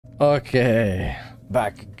Okay,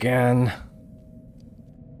 back again.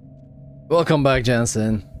 Welcome back,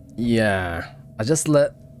 Jensen. Yeah, I just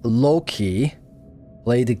let Loki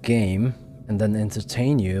play the game and then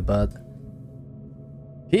entertain you, but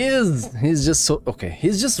he's just so okay.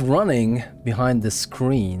 He's just running behind the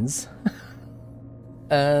screens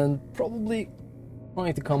and probably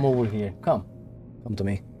trying to come over here. Come to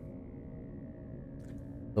me,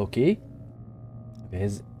 Loki. Okay,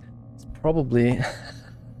 he's probably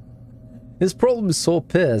he's probably so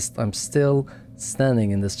pissed I'm still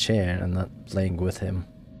standing in this chair and not playing with him.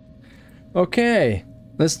 Okay,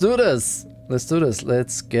 let's do this.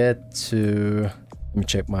 Let's get to. Let me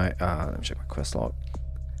check my quest log.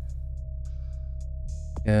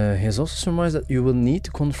 He has also surmised that you will need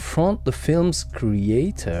to confront the film's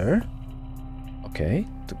creator. Okay,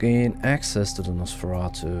 to gain access to the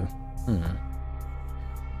Nosferatu.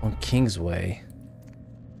 On Kingsway.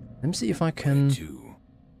 Let me see if I can.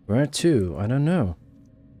 Where to? I don't know.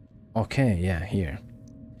 Okay, yeah, here.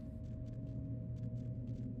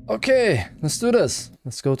 Okay, let's do this.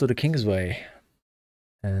 Let's go to the Kingsway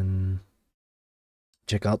and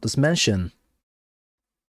check out this mansion.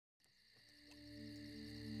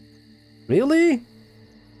 Really?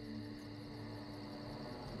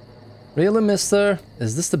 Really, mister?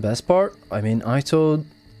 Is this the best part? I mean, I thought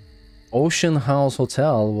Ocean House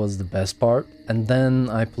Hotel was the best part, and then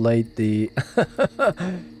I played the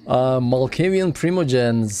Malkavian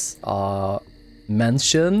Primogen's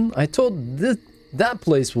mansion. I thought that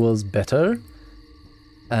place was better,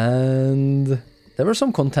 and there were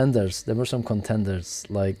some contenders.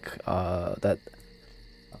 Like that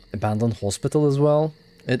abandoned hospital as well.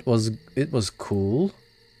 It was cool.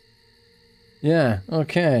 Yeah.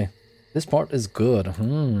 Okay. This part is good.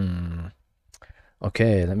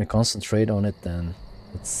 Okay, let me concentrate on it then.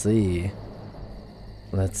 Let's see.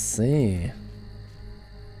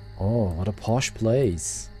 Oh, what a posh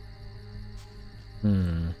place.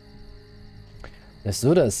 Let's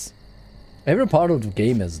do this. Every part of the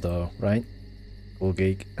game is though, right? Cool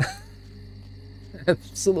geek.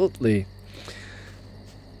 Absolutely.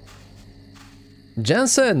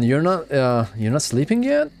 Jensen, you're not sleeping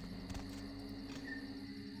yet?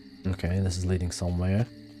 Okay, this is leading somewhere.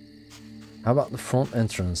 How about the front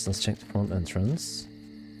entrance? Let's check the front entrance.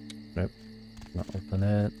 Nope. Not open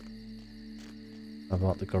it. How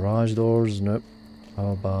about the garage doors? Nope.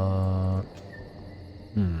 How about...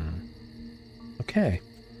 Okay.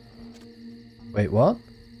 Wait, what?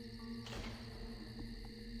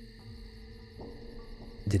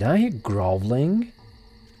 Did I hear groveling?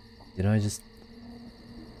 Did I just...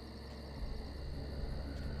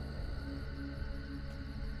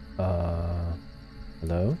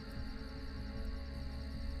 Hello?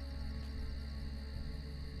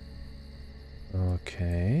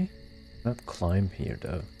 Okay. Not climb here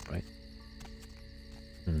though, right?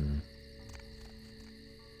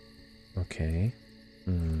 Okay.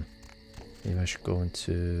 Maybe I should go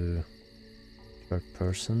into third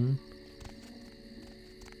person.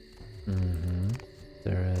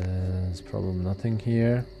 There is probably nothing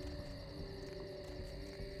here.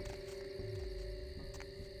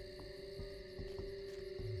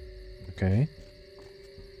 Okay.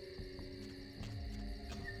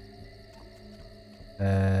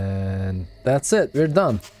 And that's it, we're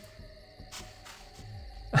done.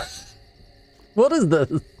 What is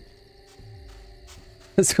this?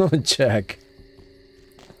 Let's go and check.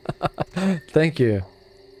 Thank you.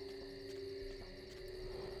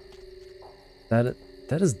 That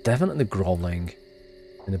is definitely growling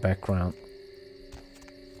in the background.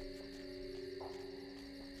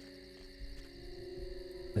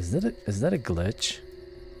 Is that a glitch?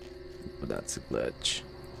 Oh, that's a glitch.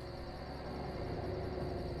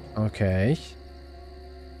 Okay.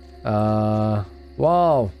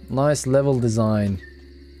 Wow, nice level design.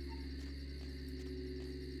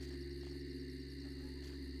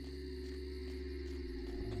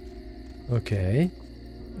 Okay.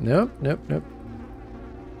 Nope.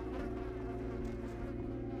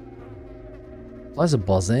 Why is it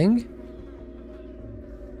buzzing?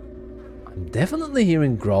 I'm definitely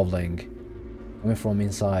hearing growling coming from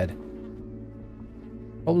inside.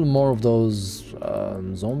 Probably more of those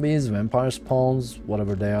zombies, vampire spawns,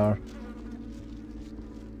 whatever they are.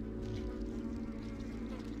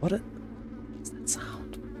 What is that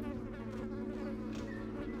sound?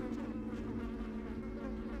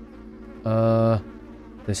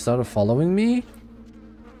 They started following me?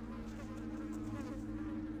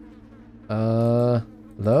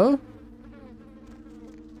 Hello?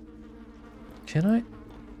 Can I?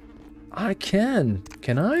 I can.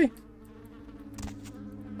 Can I?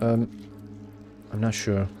 I'm not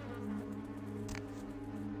sure.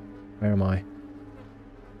 Where am I?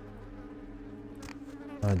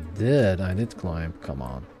 I did climb. Come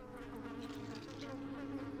on.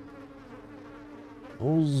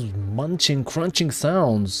 Those munching, crunching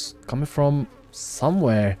sounds coming from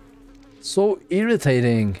somewhere. So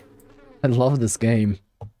irritating. I love this game.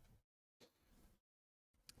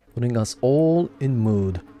 Putting us all in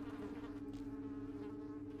mood.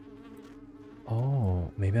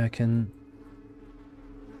 Oh, maybe I can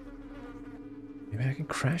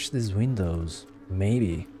crash these windows.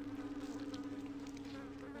 Maybe.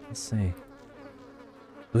 Let's see.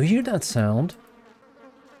 Do you hear that sound?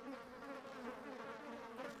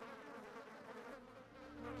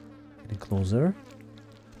 Getting closer.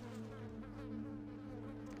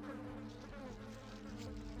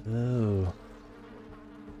 Oh.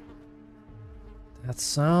 That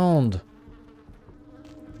sound.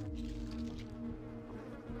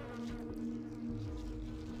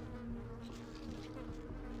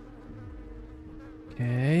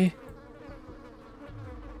 Okay.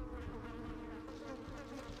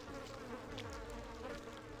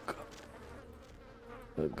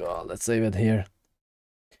 Oh god, let's save it here.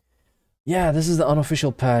 Yeah, this is the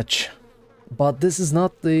unofficial patch. But this is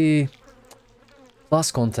not the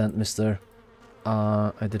plus content, mister.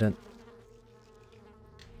 I didn't.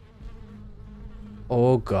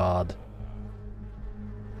 Oh god.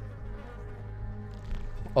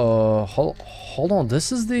 Hold on,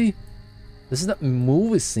 this is the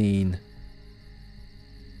movie scene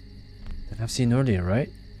that I've seen earlier, right?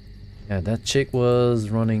 Yeah, that chick was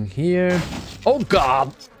running here. Oh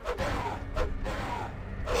god!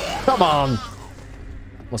 Come on!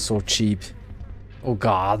 That was so cheap. Oh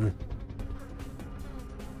god.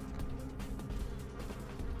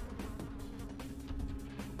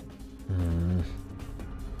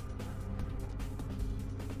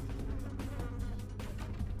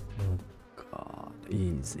 Oh god,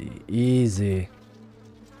 easy, easy.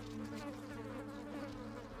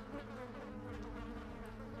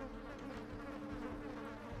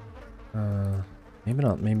 Maybe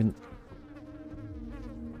not, maybe...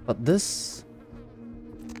 But this...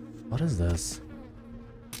 What is this?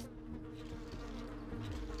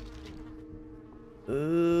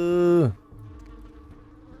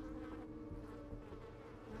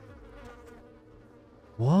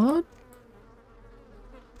 What?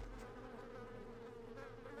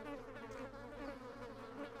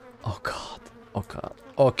 Oh god. Oh god.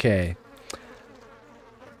 Okay.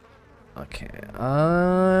 Okay.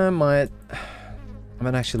 I might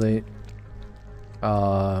actually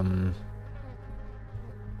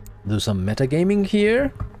do some metagaming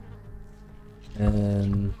here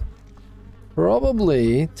and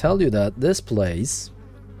probably tell you that this place,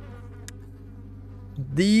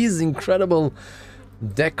 these incredible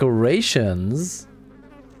decorations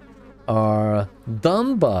are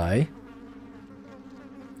done by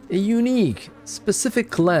a unique,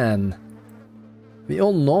 specific clan. We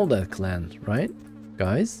all know that clan, right,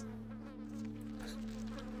 guys?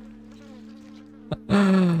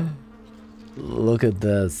 Look at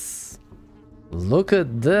this. Look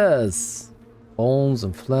at this. Bones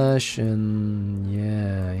and flesh and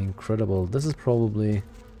yeah, incredible. This is probably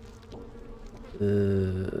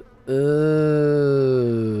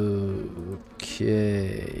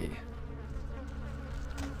okay.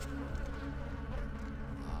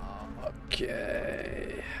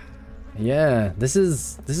 Okay. Yeah, this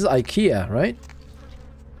is IKEA, right?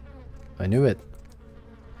 I knew it.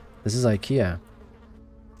 This is IKEA.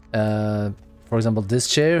 For example, this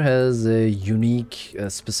chair has a unique,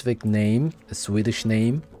 specific name, a Swedish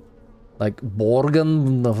name, like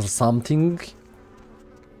Borgen or something.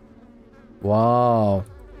 Wow,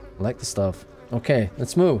 I like the stuff. Okay,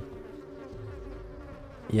 let's move.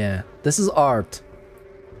 Yeah, this is art.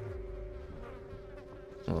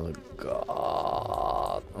 Oh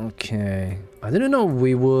god. Okay, I didn't know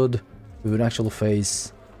we would actually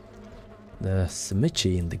face the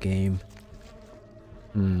Tzimisce in the game.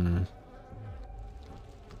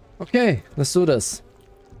 Okay, let's do this.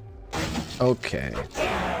 Okay.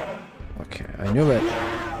 Okay, I knew it.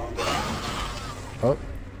 Oh.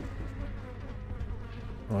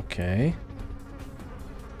 Okay.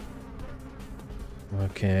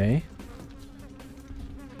 Okay.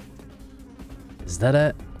 Is that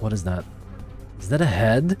a... What is that? Is that a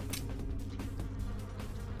head?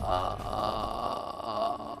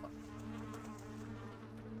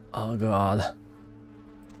 Oh god.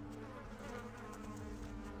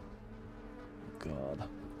 God.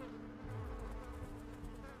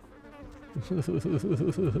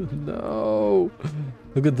 No.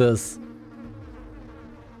 Look at this.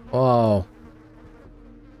 Wow.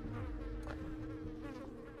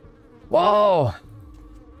 Wow.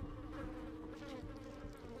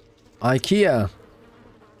 IKEA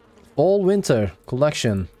Fall Winter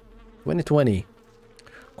Collection 2020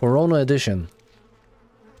 Corona Edition.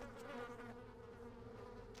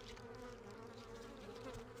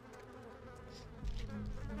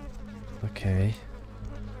 Okay.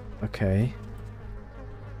 Okay.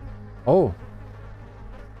 Oh.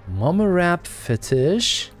 Mama Wrap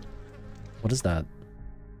Fetish. What is that?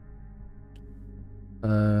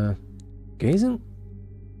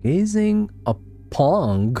 Gazing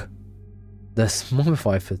upon this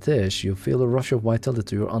mummified fetish, you feel a rush of vitality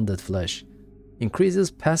to your undead flesh. Increases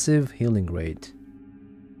passive healing rate.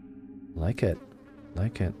 Like it.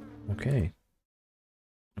 Like it. Okay.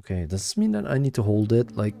 Okay, does this mean that I need to hold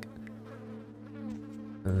it like...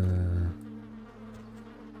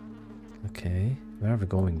 Okay, where are we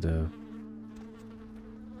going though?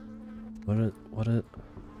 What a...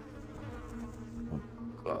 Oh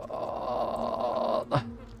god.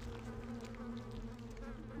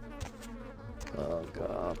 Oh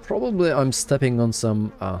god. Probably I'm stepping on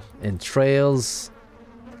some entrails,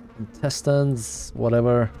 intestines,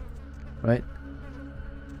 whatever. Right?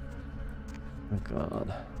 Oh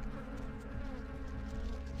god.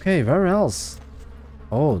 Okay, where else?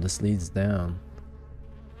 Oh, this leads down.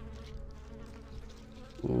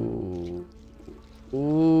 Ooh.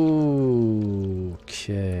 Ooh.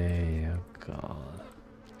 Okay. Oh god.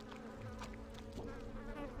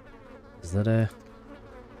 Is that a...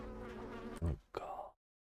 Oh god.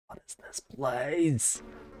 What is this place?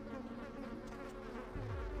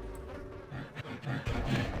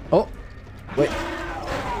 Oh! Wait.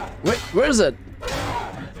 Wait, where is it?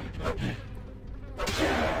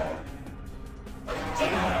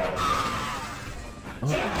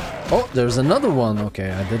 Oh, there's another one.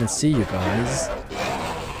 Okay, I didn't see you guys.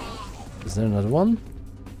 Is there another one?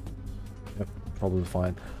 Yep, probably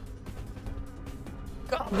fine.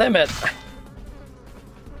 God damn it!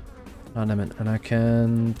 God damn it, and I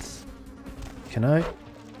can't... Can I?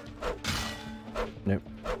 Nope.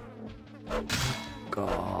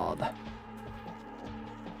 God.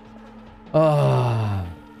 Ah,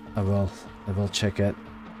 I will check it.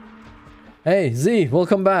 Hey, Z,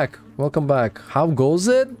 welcome back. Welcome back. How goes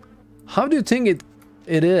it? How do you think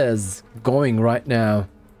it is going right now?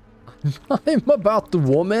 I'm about to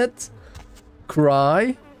vomit,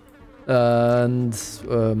 cry, and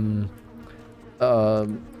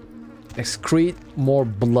excrete more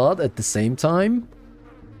blood at the same time.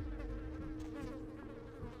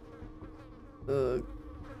 God.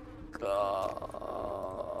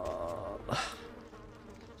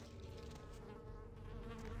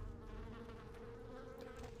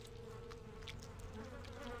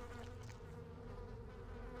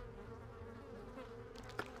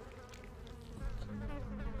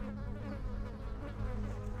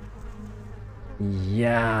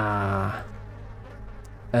 Yeah.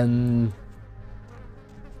 And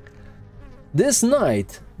this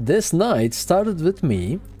night started with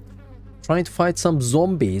me trying to fight some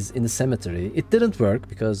zombies in the cemetery. It didn't work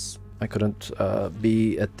because I couldn't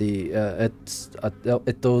be at the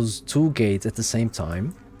at those two gates at the same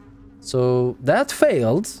time. So that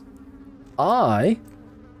failed. I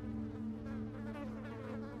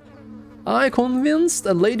convinced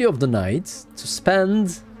a lady of the night to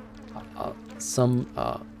spend some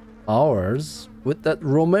hours with that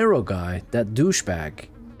Romero guy, that douchebag.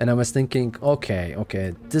 And I was thinking,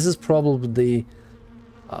 okay, this is probably the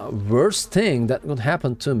worst thing that could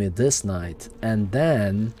happen to me this night. And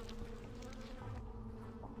then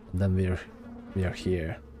we are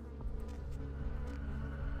here.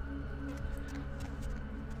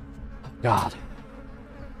 God.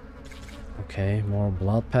 Okay, more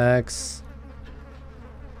blood packs.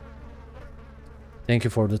 Thank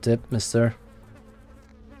you for the tip, mister.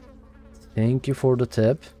 Thank you for the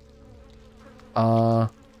tip.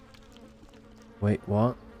 Wait,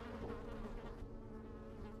 what?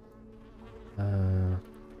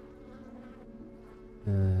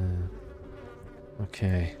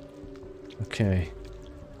 Okay. Okay.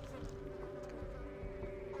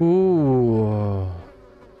 Ooh.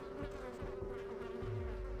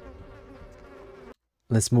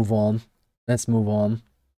 Let's move on. Let's move on.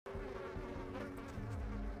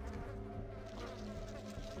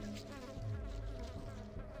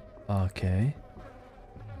 Okay.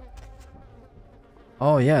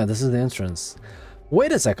 Oh yeah, this is the entrance.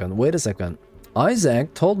 Wait a second, wait a second.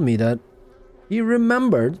 Isaac told me that he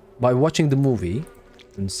remembered by watching the movie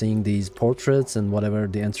and seeing these portraits and whatever,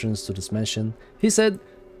 the entrance to this mansion. He said,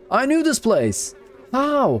 I knew this place.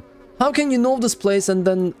 How? How can you know this place and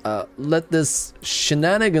then let this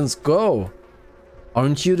shenanigans go?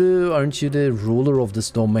 Aren't you the ruler of this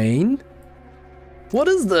domain? What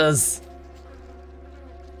is this?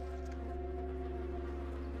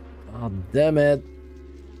 God damn it.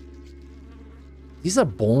 These are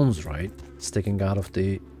bones, right? Sticking out of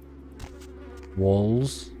the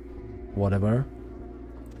walls. Whatever.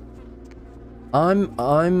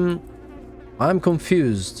 I'm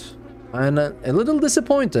confused. And a little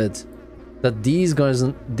disappointed that these guys,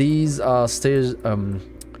 these stairs,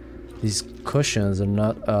 these cushions are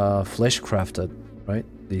not flesh crafted, right?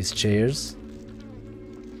 These chairs.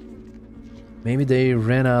 Maybe they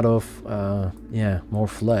ran out of, yeah, more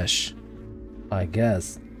flesh, I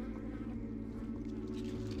guess.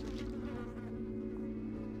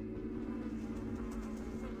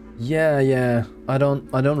 Yeah. I don't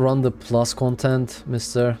run the plus content,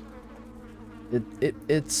 mister.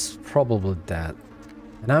 It's probably that.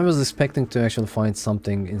 And I was expecting to actually find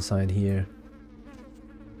something inside here.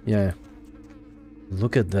 Yeah.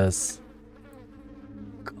 Look at this.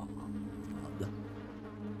 God.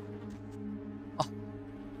 Oh.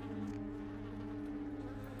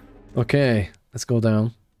 Okay, let's go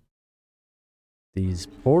down. These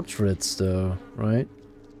portraits though, right?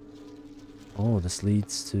 Oh, this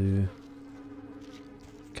leads to...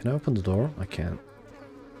 Can I open the door? I can't.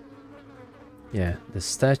 Yeah, the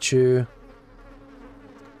statue.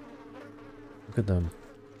 Look at them.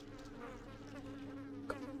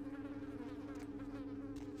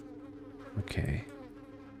 Okay.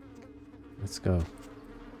 Let's go.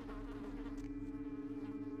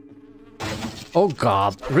 Oh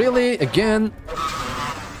god, really? Again?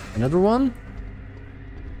 Another one?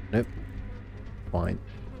 Nope. Fine.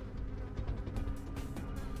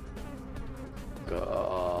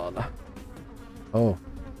 God. Oh.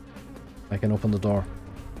 I can open the door.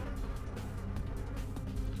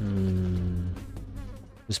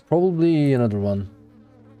 There's probably another one.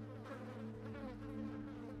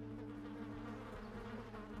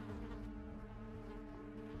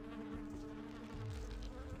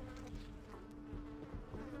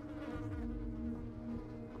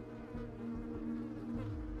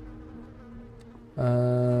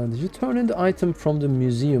 Did you turn in the item from the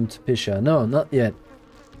museum to Pisha? No, not yet.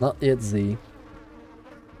 Not yet, Z.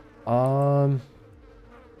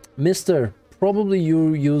 Mister, probably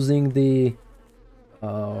you're using the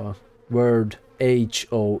word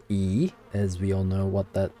HOE, as we all know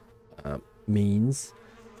what that means.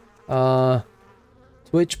 Twitchbot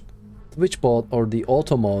or the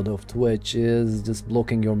auto mode of Twitch is just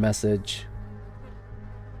blocking your message.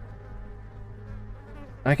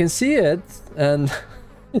 I can see it, and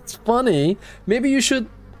it's funny. Maybe you should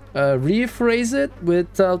rephrase it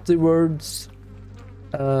without the words,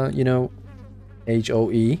 you know,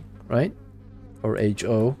 HOE, right? Or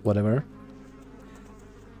HO, whatever.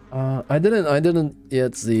 I didn't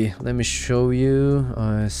yet see. Let me show you.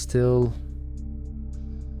 I still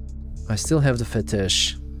have the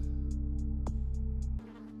fetish.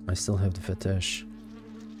 I still have the fetish.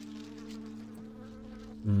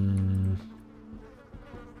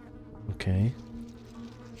 Okay.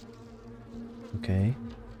 Okay.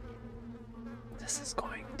 This is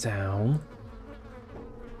going down.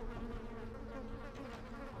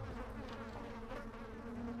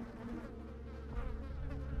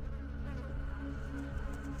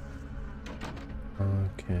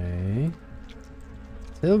 Okay.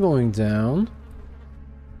 Still going down.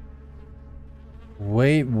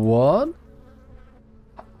 Wait, what?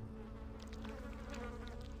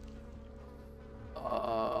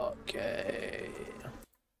 Okay.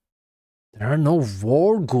 There are no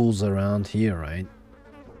war ghouls around here, right?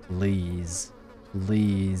 Please.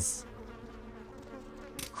 Please.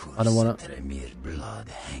 I don't wanna... Tremir blood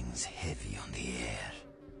hangs heavy on the air.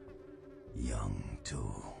 Young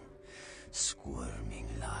too. Squirming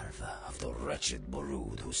larva of the wretched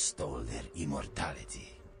brood who stole their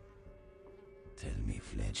immortality. Tell me,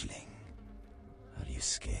 fledgling, are you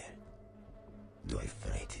scared? Do I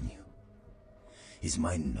frighten you? Is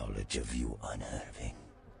my knowledge of you unnerving?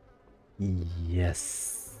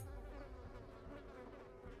 Yes.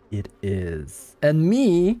 It is. And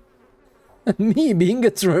me being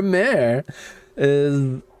a Tremere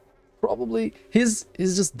is probably... He's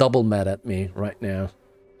just double mad at me right now.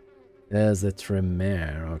 There's a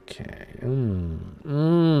Tremere, okay.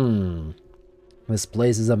 This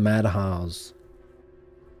place is a madhouse.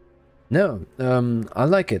 No, I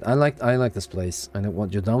like it. I like this place. I know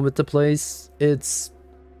what you've done with the place. It's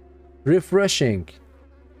refreshing.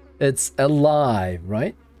 It's alive,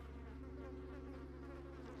 right?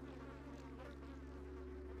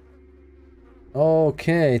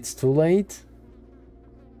 Okay, it's too late.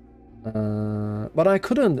 But I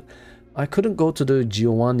couldn't go to the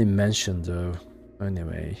Giovanni Mansion though.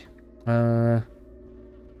 Anyway,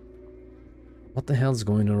 what the hell's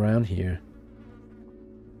going around here?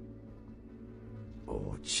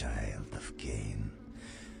 Oh, child, of gain.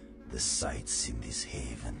 The sights in this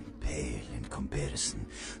haven pale in comparison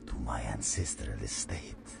to my ancestral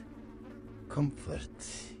estate. Comfort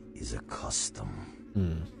is a custom,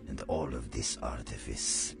 and all of this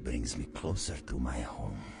artifice brings me closer to my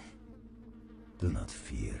home. Do not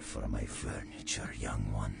fear for my furniture,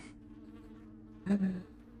 young one.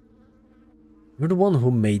 You're the one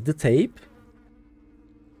who made the tape?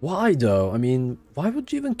 Why though? I mean, why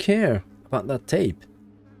would you even care about that tape?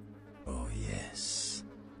 Oh yes,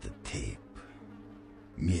 the tape.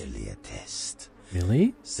 Merely a test.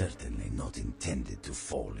 Really? Certainly not intended to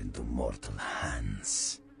fall into mortal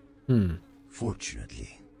hands.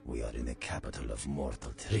 Fortunately, we are in the capital of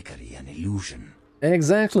mortal trickery and illusion.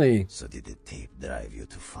 Exactly. So did the tape drive you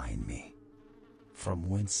to find me? From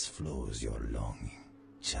whence flows your longing,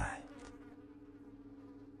 child?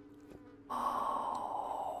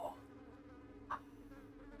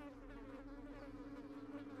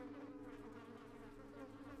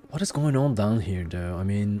 What is going on down here though? I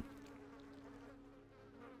mean,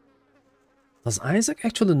 does Isaac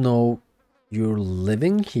actually know you're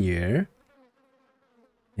living here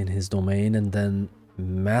in his domain and then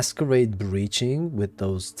masquerade breaching with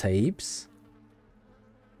those tapes?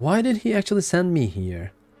 Why did he actually send me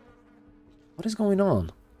here? What is going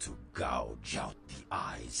on? To gouge out the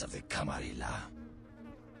eyes of the Camarilla.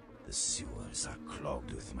 The sewers are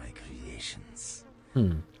clogged with my creations.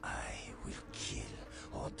 I will kill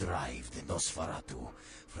or drive the Nosferatu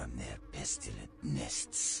from their pestilent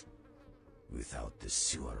nests. Without the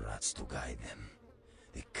sewer rats to guide them,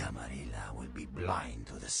 the Camarilla will be blind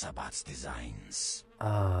to the Sabbat's designs.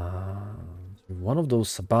 One of those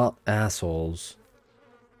Sabbat assholes.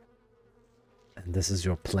 And this is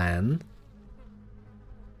your plan?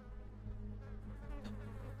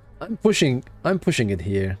 I'm pushing it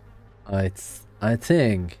here. I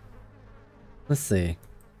think. Let's see.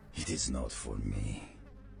 It is not for me.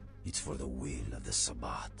 It's for the will of the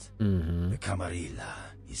Sabbat. Mm-hmm. The Camarilla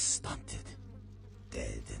is stunted,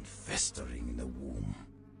 dead and festering in the womb.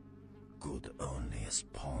 Good only as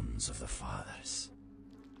pawns of the fathers.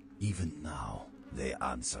 Even now, they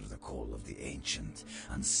answer the call of the Ancient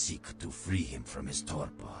and seek to free him from his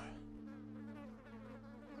torpor.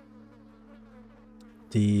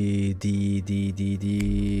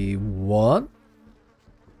 What?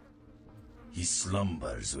 He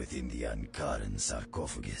slumbers within the Ankaran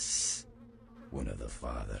sarcophagus. One of the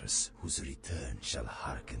fathers whose return shall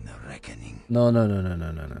hearken the reckoning. No.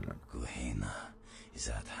 Gehenna is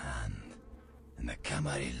at hand, and the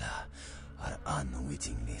Camarilla are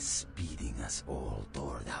unwittingly speeding us all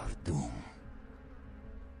toward our doom.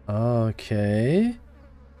 Okay.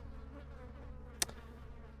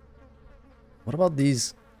 What about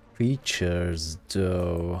these creatures,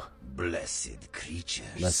 though? Blessed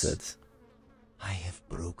creatures. Blessed. I have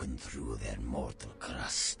broken through their mortal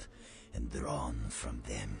crust and drawn from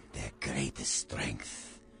them their greatest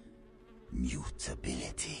strength.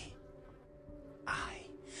 Mutability. I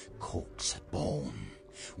coax bone,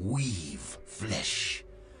 weave flesh,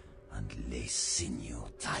 and lay sinew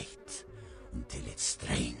tight until it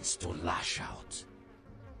strains to lash out.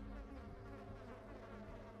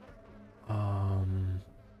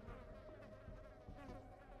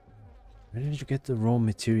 Where did you get the raw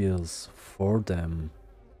materials for them?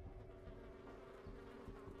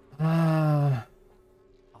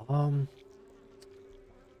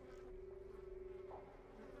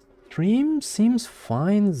 Stream seems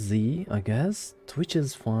fine, Z, I guess. Twitch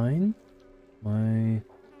is fine. My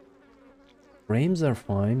frames are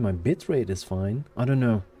fine. My bitrate is fine. I don't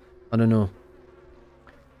know.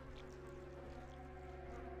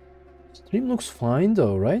 Stream looks fine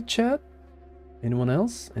though, right, chat? Anyone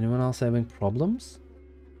else? Anyone else having problems?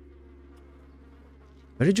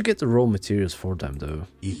 Where did you get the raw materials for them though?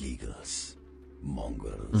 Illegals,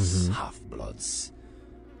 mongrels, half-bloods,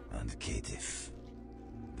 and caitiff.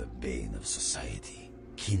 The bane of society,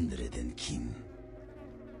 kindred and kin.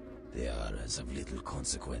 They are as of little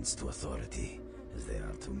consequence to authority as they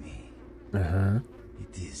are to me.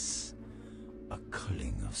 It is a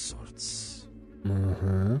culling of sorts.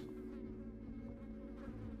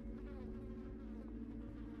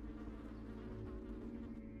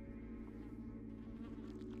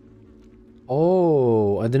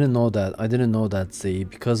 Oh, I didn't know that, Z,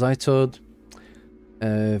 because I thought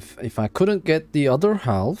if I couldn't get the other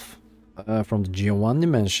half from the Giovanni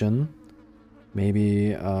Mansion,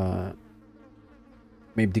 maybe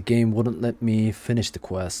maybe the game wouldn't let me finish the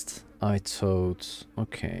quest. I thought,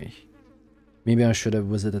 okay, maybe I should have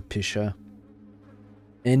visited Pisha.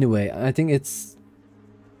 Anyway, I think it's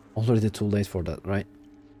already too late for that, right?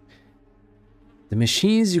 The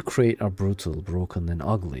machines you create are brutal, broken, and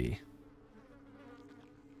ugly.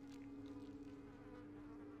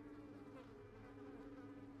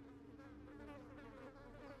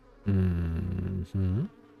 Mm-hmm.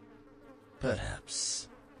 Perhaps,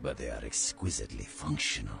 but they are exquisitely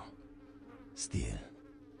functional. Still,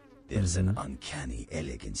 there's an uncanny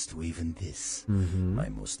elegance to even this, my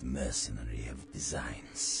most mercenary of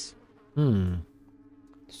designs. To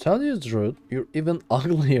tell you the truth, you're even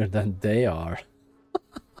uglier than they are.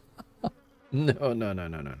 No.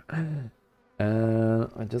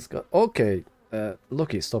 I just got... Okay,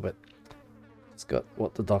 Loki, stop it. Just got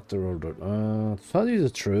what the doctor ordered. To tell you the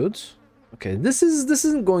truth... Okay, this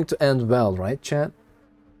isn't going to end well, right, chat?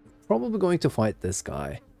 Probably going to fight this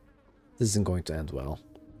guy. This isn't going to end well.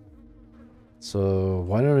 So,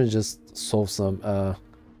 why don't I just solve some,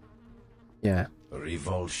 yeah.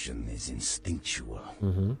 Revulsion is instinctual,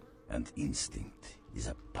 and instinct is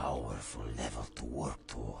a powerful level to work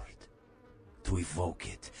toward. To evoke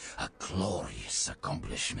it, a glorious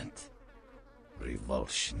accomplishment.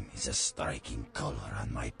 Revulsion is a striking color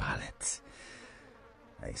on my palette.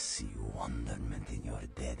 I see wonderment in your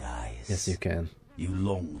dead eyes. Yes, you can. You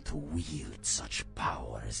long to wield such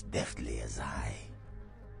power as deftly as I.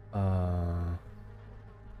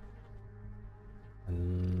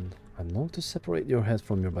 And I long to separate your head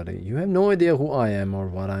from your body. You have no idea who I am or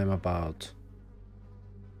what I'm about.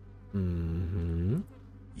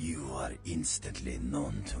 You are instantly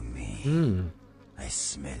known to me. I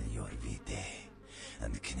smell your vitae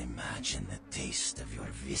and can imagine the taste of your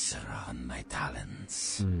viscera on my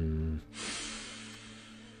talons.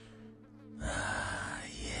 Ah,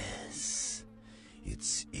 yes.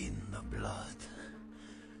 It's in the blood.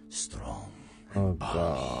 Strong and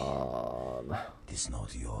balmy. It is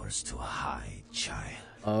not yours to hide, child.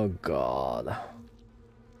 Oh god.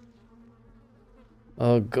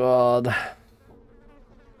 Oh god.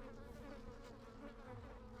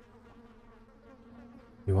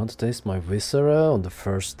 You want to taste my viscera on the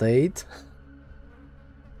first date?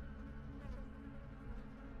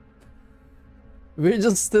 We're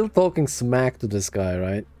just still talking smack to this guy,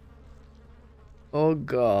 right? Oh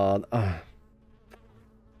god.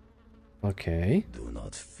 Okay. Do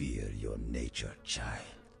not fear your nature, child.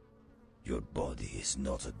 Your body is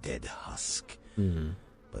not a dead husk,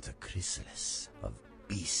 but a chrysalis of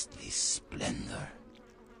beastly splendor.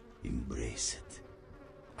 Embrace it.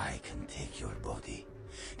 I can take your body,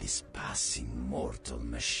 this passing mortal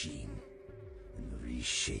machine, and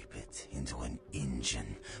reshape it into an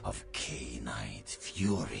engine of canine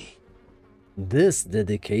fury. This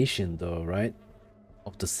dedication though, right?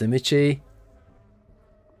 Of the Tzimisce.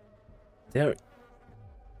 They're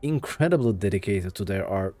incredibly dedicated to their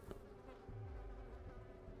art.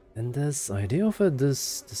 And this idea of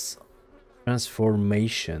this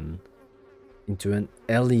transformation into an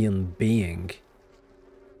alien being,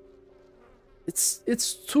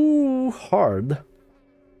 it's too hard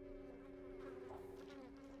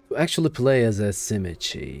to actually play as a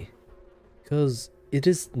Tzimisce, because it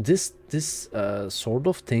is this sort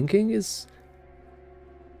of thinking is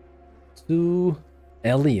too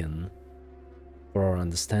alien for our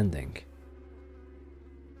understanding.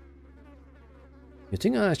 You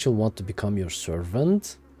think I actually want to become your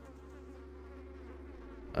servant?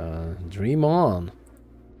 Dream on.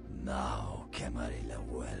 Now, Camarilla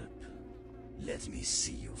whelp, let me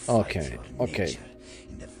see you fight your nature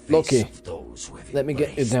in the face Loki, of those who have let me get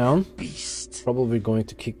you embraced down. the beast. Probably going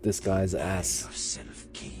to kick this guy's Buy ass. yourself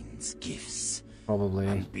Cain's gifts Probably.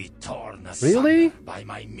 and be torn Really? asunder by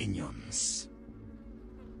my minions.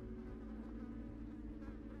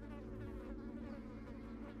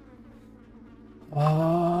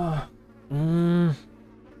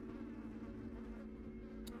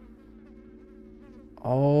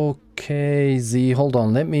 Okay, Z, hold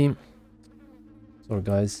on, let me... Sorry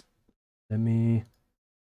guys, let me...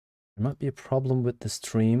 There might be a problem with the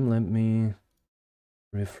stream, let me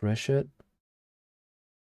refresh it.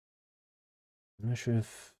 I'm not sure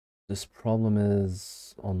if this problem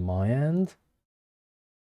is on my end.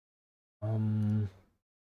 I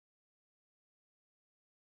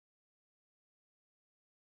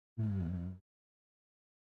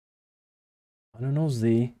don't know,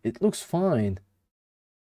 Z. It looks fine.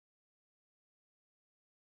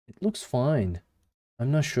 It looks fine.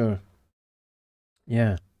 I'm not sure.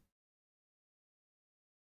 Yeah. It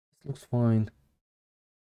looks fine.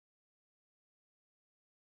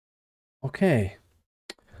 Okay.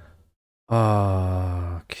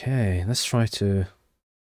 Okay, let's try to...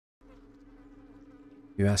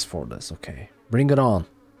 You asked for this, okay. Bring it on.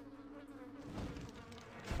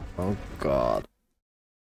 Oh god.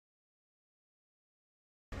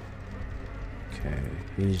 Okay,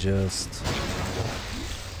 he just...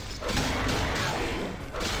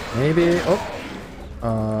 Maybe... Oh!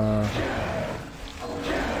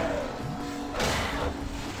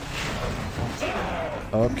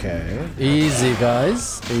 Okay. Easy,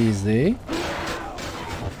 guys. Easy.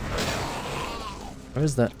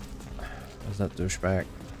 Where's that? Where's that douchebag?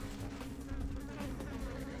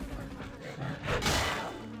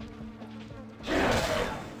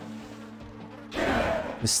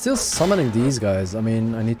 He's still summoning these guys. I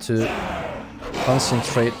mean, I need to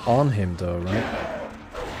concentrate on him though, right?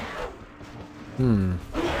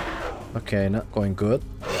 Okay, not going good.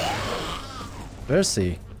 Where's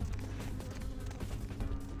he?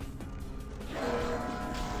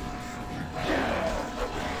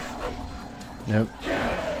 Nope.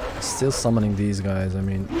 Still summoning these guys. I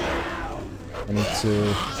mean, I need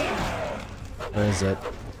to... Where is it?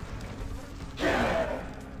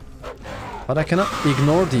 But I cannot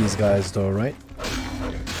ignore these guys though, right?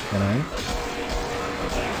 Can I?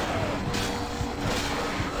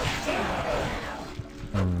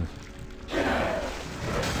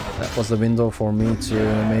 That was the window for me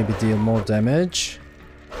to maybe deal more damage.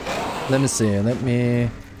 Let me see. Let me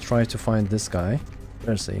try to find this guy.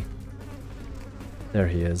 Where's he? There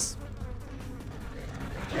he is.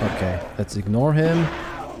 Okay, let's ignore him.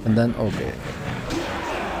 And then, okay.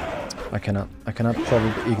 I cannot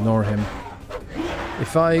probably ignore him.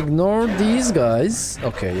 If I ignore these guys...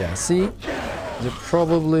 Okay, yeah, see? They're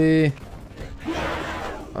probably...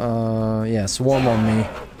 yeah, swarm on me.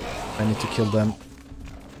 I need to kill them.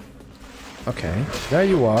 Okay, there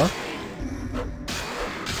you are.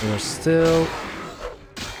 You're still...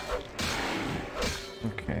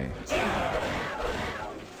 Okay.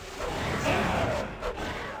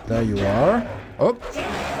 There you are. Oh!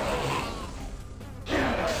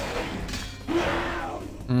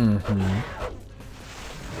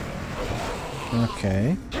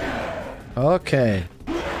 Okay. Okay.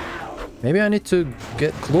 Maybe I need to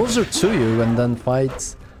get closer to you and then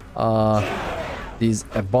fight these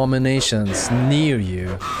abominations near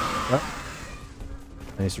you.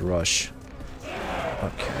 Nice rush.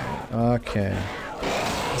 Okay. Okay.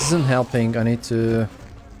 This isn't helping. I need to...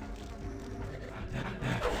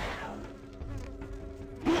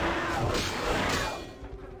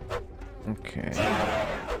 Okay.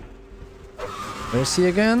 Where's he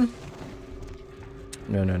again?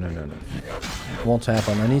 No. Won't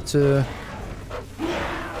happen. I need to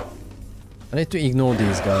ignore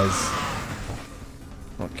these guys.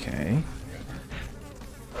 Okay.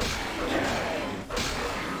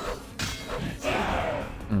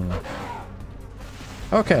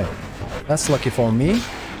 Okay. That's lucky for me.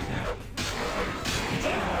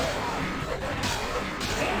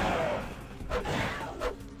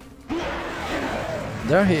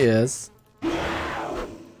 There he is.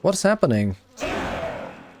 What's happening?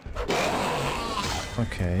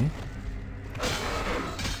 Okay.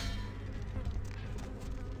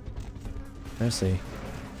 Let's see.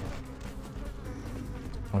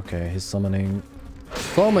 Okay, he's summoning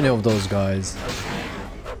so many of those guys.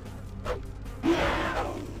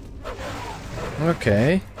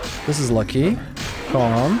 Okay, this is lucky. Come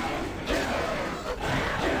on.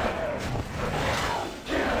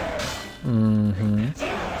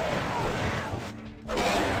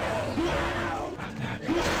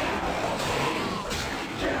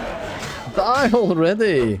 Die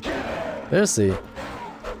already! There's he.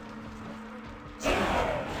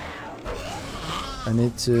 I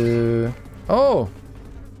need to... Oh!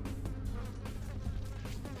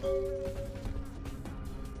 I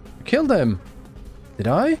killed him! Did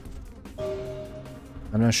I?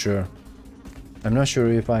 I'm not sure. I'm not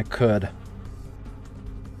sure if I could.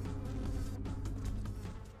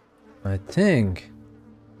 I think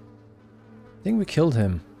we killed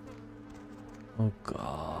him. Oh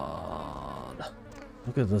god.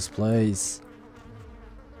 Look at this place.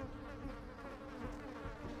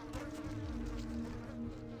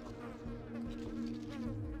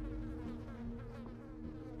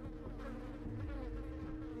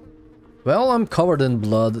 Well, I'm covered in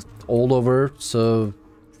blood all over, so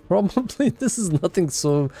probably this is nothing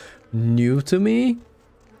so new to me.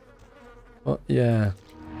 Oh, yeah.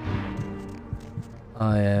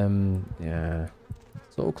 I am, yeah,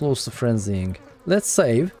 so close to frenzying. Let's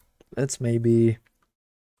save. Let's maybe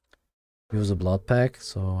use a blood pack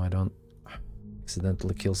so I don't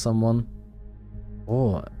accidentally kill someone.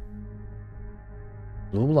 Oh,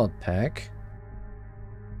 blue blood pack.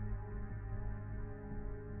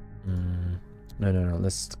 No,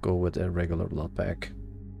 let's go with a regular blood pack,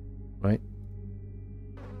 right?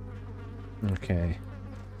 Okay.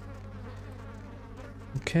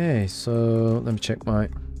 Okay, so let me check my...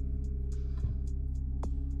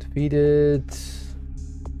 Defeated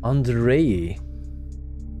Andrei.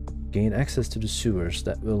 Gain access to the sewers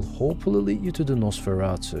that will hopefully lead you to the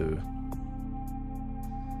Nosferatu.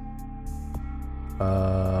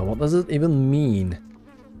 What does it even mean?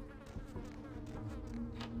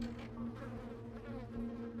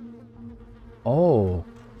 Oh.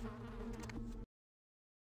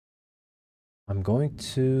 I'm going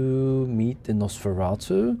to meet the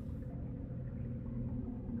Nosferatu?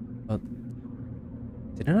 But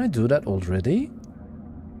didn't I do that already?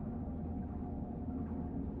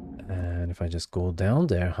 And if I just go down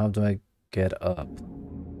there, how do I get up?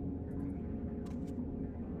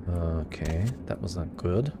 Okay, that was not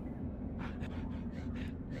good.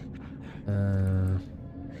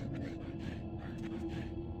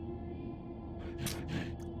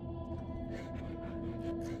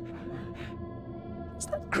 What's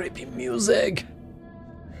that creepy music?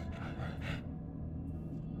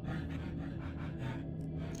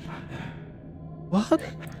 What?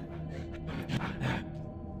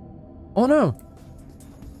 Oh no!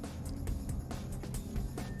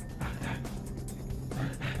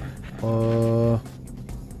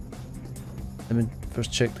 Let me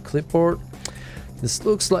first check the clipboard. This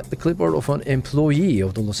looks like the clipboard of an employee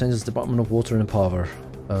of the Los Angeles Department of Water and Power.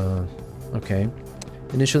 Okay.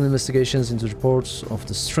 Initial investigations into reports of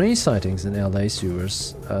the strange sightings in LA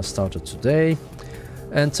sewers started today.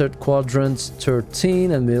 Entered quadrant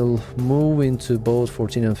 13 and will move into both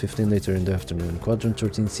 14 and 15 later in the afternoon. Quadrant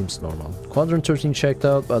 13 seems normal. Quadrant 13 checked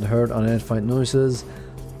out but heard unidentified noises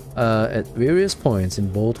at various points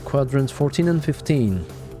in both quadrants 14 and 15.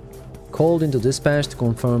 Called into dispatch to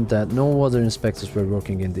confirm that no other inspectors were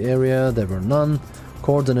working in the area. There were none.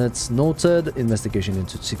 Coordinates noted. Investigation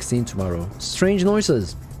into 16 tomorrow. Strange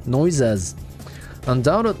noises.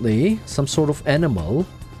 Undoubtedly some sort of animal.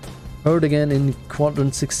 Heard again in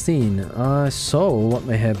quadrant 16. I saw what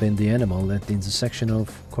may have been the animal at the intersection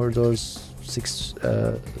of corridors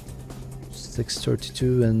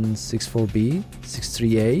 632 and 64B,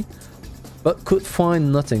 63A, but could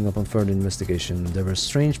find nothing upon further investigation. There were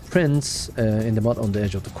strange prints in the mud on the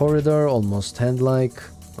edge of the corridor, almost hand-like.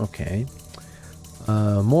 Okay.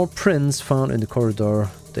 More prints found in the corridor.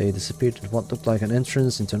 They disappeared at what looked like an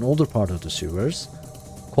entrance into an older part of the sewers.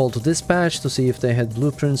 Called to dispatch to see if they had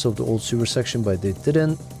blueprints of the old sewer section, but they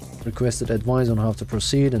didn't. Requested advice on how to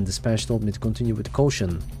proceed, and dispatch told me to continue with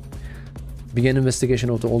caution. Began investigation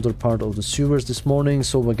of the older part of the sewers this morning,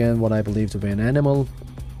 saw again what I believe to be an animal.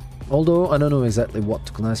 Although I don't know exactly what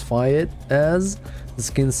to classify it as. The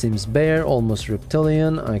skin seems bare, almost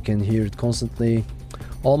reptilian. I can hear it constantly,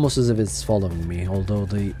 almost as if it's following me, although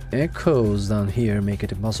the echoes down here make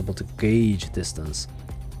it impossible to gauge distance.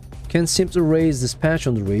 Can't seem to raise dispatch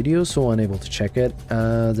on the radio, so unable to check it.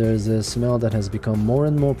 There's a smell that has become more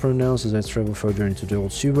and more pronounced as I travel further into the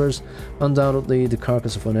old sewers. Undoubtedly the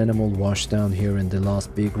carcass of an animal washed down here in the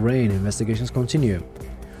last big rain. Investigations continue.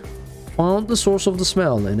 Found the source of the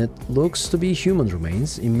smell, and it looks to be human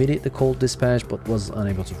remains. Immediately called dispatch but was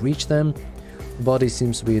unable to reach them. The body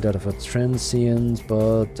seems to be that of a transient,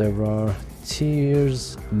 but there are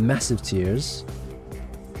tears, massive tears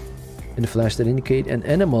in the flesh that indicate an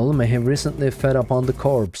animal may have recently fed upon the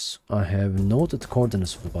corpse. I have noted the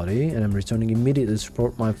coordinates of the body and am returning immediately to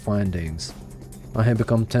report my findings. I have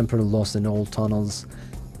become temporarily lost in old tunnels,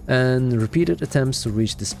 and repeated attempts to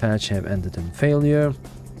reach dispatch have ended in failure.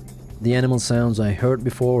 The animal sounds I heard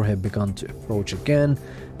before have begun to approach again,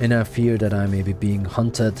 and I fear that I may be being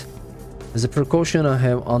hunted. As a precaution, I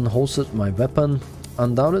have unholstered my weapon.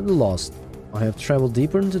 Undoubtedly lost. I have traveled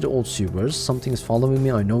deeper into the old sewers. Something is following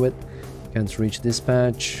me, I know it. Can't reach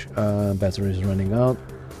dispatch. Battery is running out.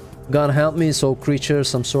 God help me, so creature,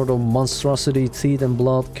 some sort of monstrosity, teeth and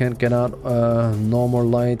blood. Can't get out. No more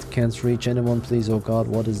light. Can't reach anyone, please. Oh God,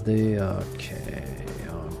 what is the... Okay.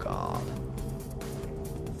 Oh God.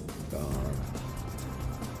 God.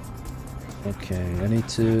 Okay, I need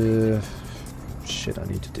to... Shit, I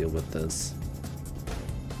need to deal with this.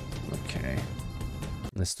 Okay.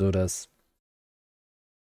 Let's do this.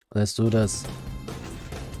 Let's do this.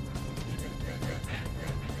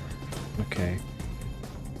 Okay.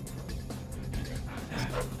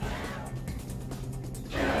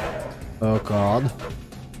 Oh God.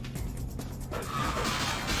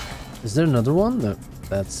 Is there another one? No,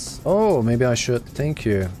 that's... Oh, maybe I should... Thank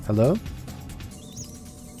you. Hello?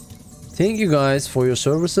 Thank you guys for your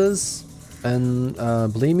services. And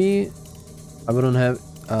believe me, I wouldn't have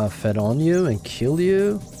fed on you and killed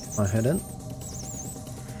you if I hadn't.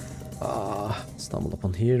 Stumbled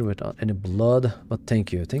upon here without any blood, but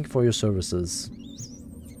thank you. Thank you for your services.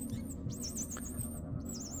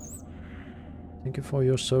 Thank you for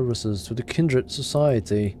your services to the kindred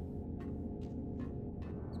society.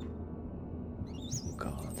 Oh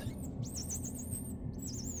God.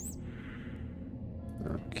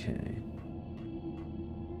 Okay.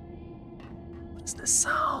 What is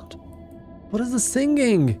What is the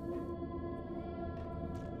singing?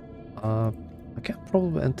 I can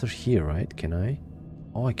probably enter here, right? Can I?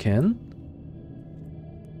 Oh, I can?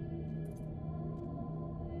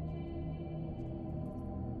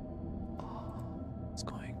 It's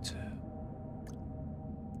going to...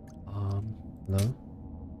 hello?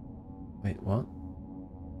 Wait, what?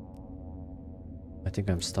 I think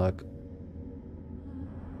I'm stuck.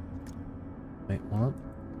 Wait, what?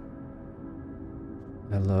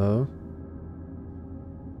 Hello?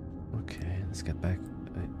 Okay, let's get back.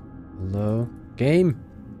 Wait, hello? Game?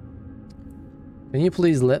 Can you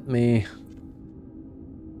please let me...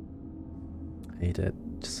 Hate it.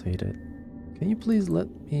 Just hate it. Can you please let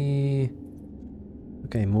me...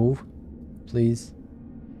 Okay, move. Please.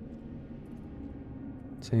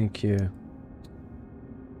 Thank you.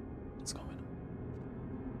 What's going on?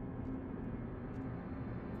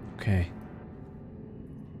 Okay.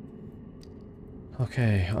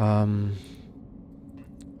 Okay, how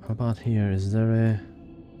about here? Is there a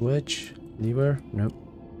switch? Lever? Nope.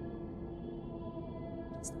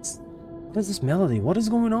 What is this melody? What is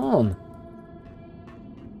going on?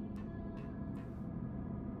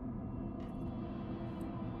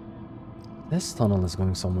 This tunnel is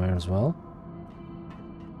going somewhere as well.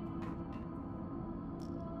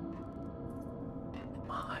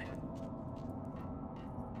 My.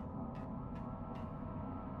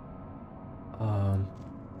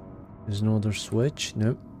 There's no other switch.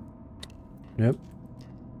 Nope. Nope.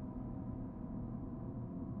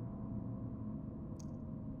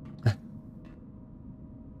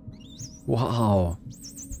 Wow.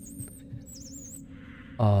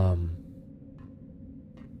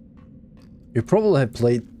 You probably have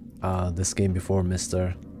played this game before,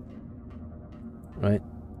 Mr. Right?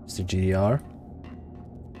 Mr. GDR.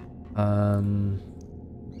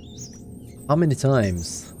 How many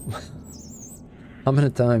times? How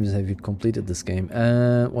many times have you completed this game?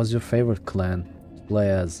 What's your favorite clan to play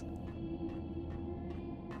as?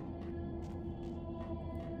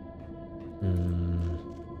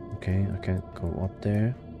 Okay, I can't go up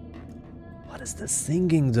there. What is this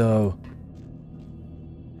singing though?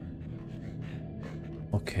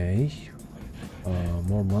 Okay.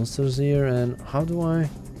 More monsters here, and how do I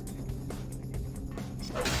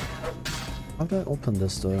open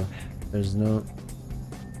this door? There's no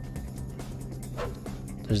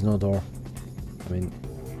door. I mean,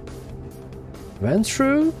 went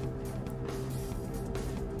through?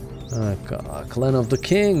 Oh god, Clan of the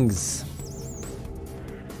Kings.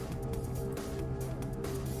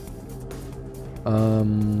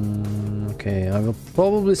 Okay, I will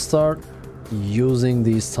probably start using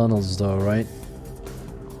these tunnels though, right?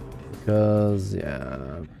 Because,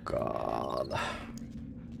 yeah, god.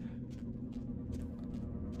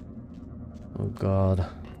 Oh god.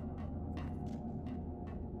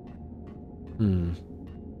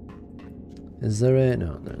 Is there a...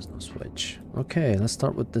 No, there's no switch. Okay, let's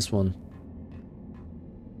start with this one.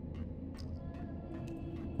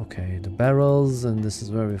 Okay, the barrels, and this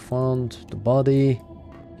is where we found the body.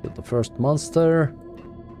 Killed the first monster.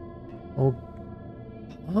 Oh,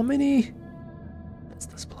 how many? What's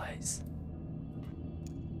this place?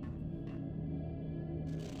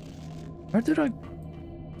 Where did I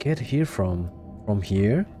get here from? From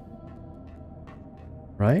here?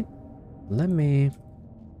 Right? Let me...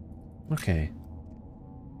 Okay.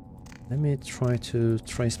 Let me try to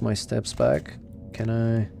trace my steps back. Can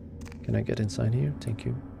I get inside here? Thank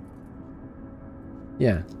you.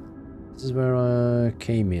 Yeah. This is where I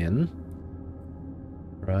came in.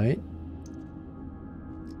 Right?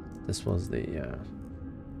 This was the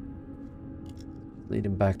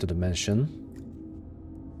leading back to the mansion.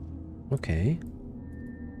 Okay.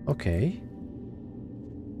 Okay.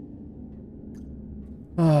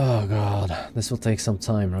 Oh god, this will take some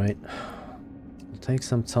time, right? It'll take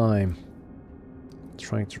some time.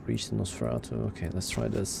 Trying to reach the Nosferatu. Okay, let's try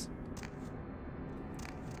this.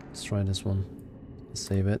 Let's try this one. Let's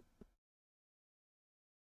save it.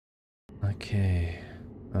 Okay.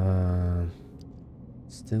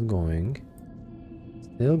 Still going.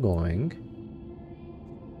 Still going.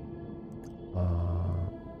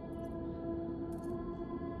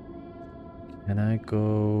 Can I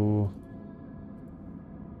go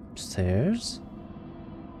upstairs?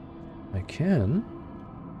 I can.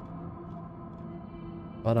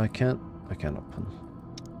 But I can't open.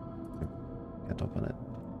 Can't open it.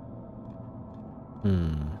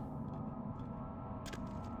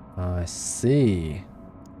 I see.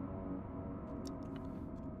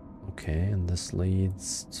 Okay, and this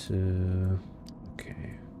leads to...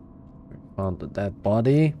 Okay. We found the dead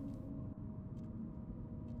body.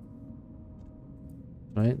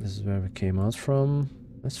 Right, this is where we came out from.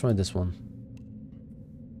 Let's try this one.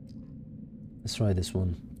 Let's try this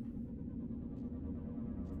one.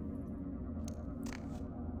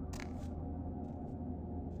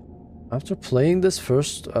 After playing this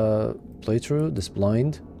first playthrough, this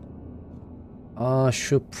blind, I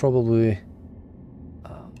should probably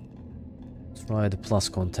try the plus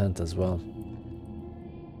content as well.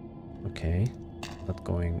 Okay, not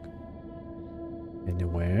going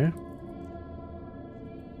anywhere.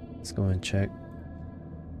 Let's go and check.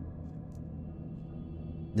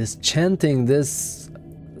 This chanting, this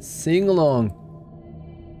sing-along.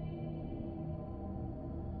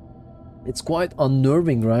 It's quite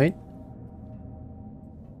unnerving, right?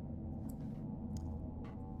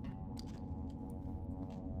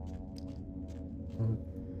 Oh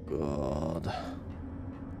God.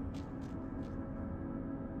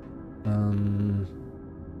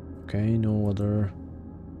 Okay, no other.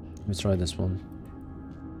 Let me try this one.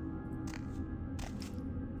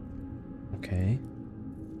 Okay.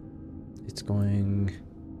 It's going...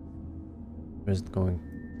 Where's it going?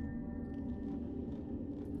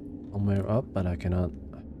 Somewhere up, but I cannot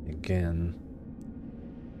again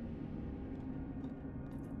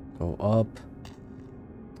go up.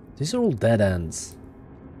 These are all dead ends.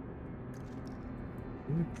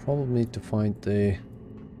 We probably need to find the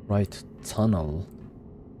right tunnel.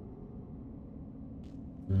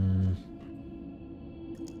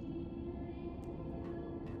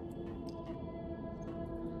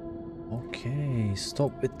 Okay,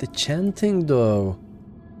 stop with the chanting though.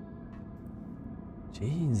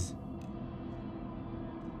 Jeez.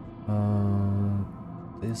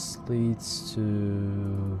 This leads to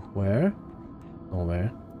where?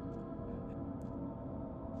 Nowhere.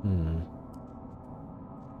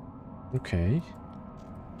 Okay.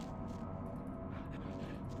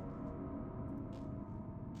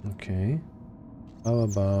 Okay. How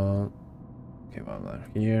about... Okay, well, they're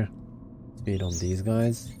here. Speed on these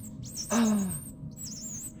guys.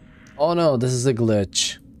 Oh no, this is a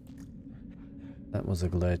glitch. That was a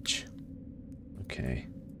glitch. Okay.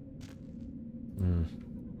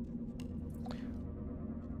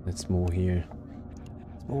 Let's move here.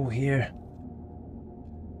 Let's move here.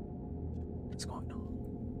 What's going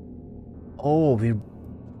on? Oh,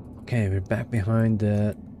 we're back behind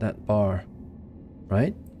that bar,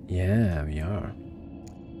 right? Yeah, we are.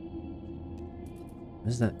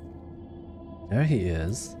 Where's that? There he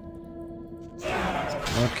is.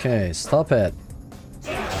 Okay, stop it.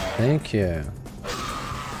 Thank you.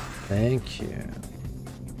 Thank you.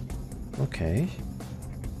 Okay.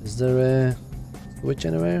 Is there a switch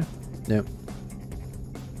anywhere? No.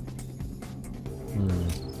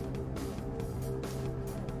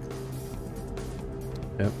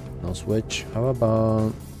 Yep, no switch. How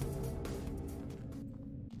about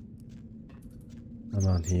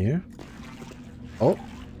here? Oh.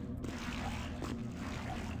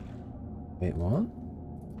 Wait, what?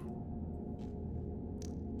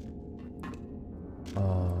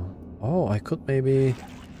 Oh, I could maybe...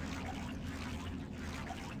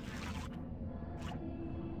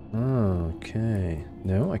 Okay.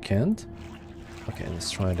 No, I can't. Okay, let's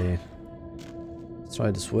try the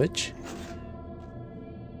switch.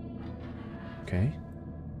 Okay.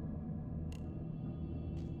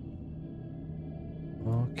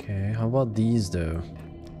 Okay, how about these though?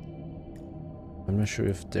 I'm not sure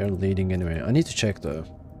if they're leading anywhere. I need to check though.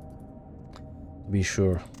 To be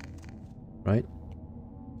sure. Right?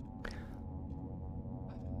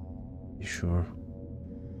 Be sure.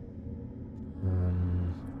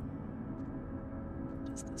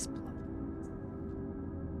 What is this?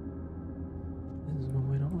 What is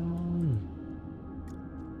going on?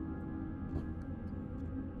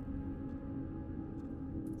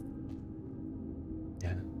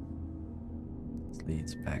 Yeah. This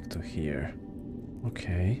leads back to here.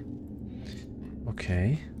 Okay.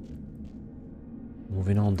 Okay.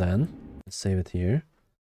 Moving on then. Let's save it here.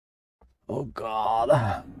 Oh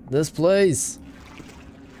god. This place.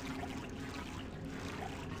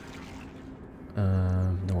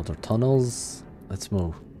 No other tunnels. Let's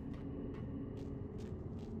move.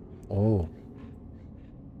 Oh.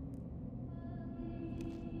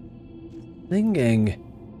 Singing.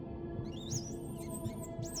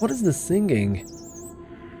 What is the singing?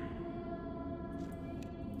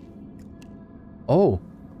 Oh.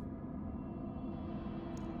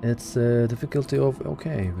 It's difficulty of...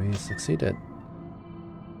 Okay, we succeeded.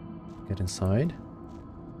 Get inside.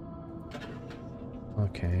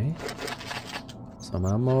 Okay. Some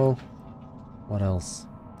ammo. What else?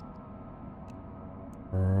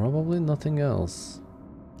 Probably nothing else.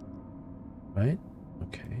 Right?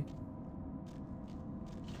 Okay.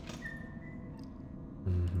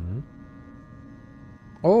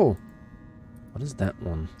 Oh! What is that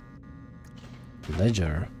one?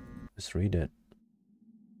 Ledger. Let's read it.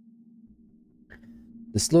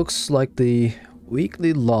 This looks like the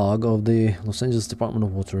weekly log of the Los Angeles Department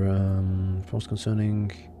of Water. Reports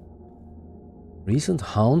concerning recent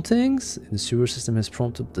hauntings in the sewer system has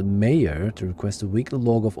prompted the mayor to request a weekly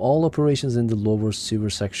log of all operations in the lower sewer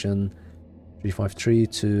section 353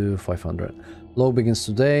 to 500. Log begins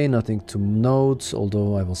today, nothing to note,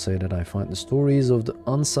 although I will say that I find the stories of the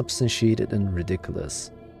unsubstantiated and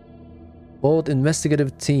ridiculous. Both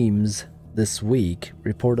investigative teams this week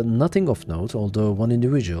reported nothing of note, although one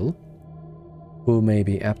individual, who may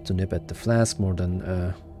be apt to nip at the flask more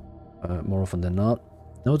often than not,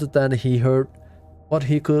 noted that he heard what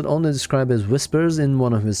he could only describe as whispers in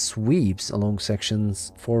one of his sweeps along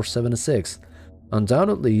sections 476.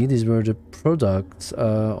 Undoubtedly, these were the products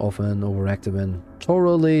of an overactive and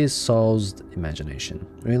thoroughly soused imagination.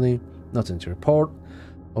 Really? Nothing to report.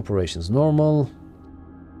 Operations normal.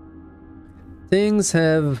 Things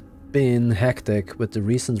have been hectic with the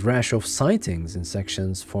recent rash of sightings in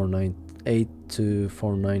sections 498 to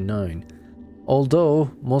 499.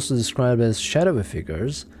 Although mostly described as shadowy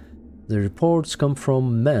figures, the reports come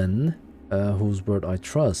from men whose word I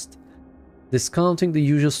trust. Discounting the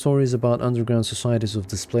usual stories about underground societies of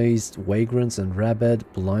displaced vagrants and rabid,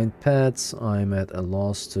 blind pets, I'm at a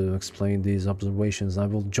loss to explain these observations. I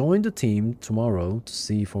will join the team tomorrow to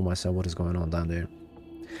see for myself what is going on down there.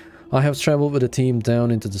 I have traveled with the team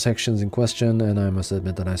down into the sections in question, and I must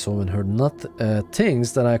admit that I saw and heard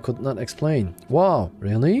things that I could not explain. Wow,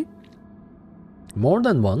 really? More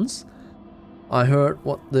than once? I heard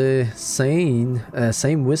what the same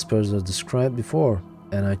whispers are described before,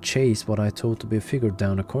 and I chased what I thought to be a figure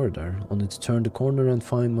down a corridor, only to turn the corner and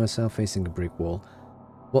find myself facing a brick wall.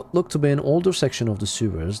 What looked to be an older section of the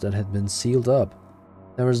sewers that had been sealed up.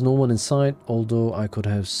 There was no one in sight, although I could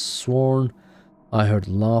have sworn I heard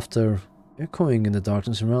laughter echoing in the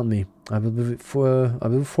darkness around me. I will be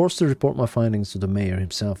forced to report my findings to the mayor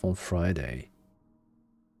himself on Friday.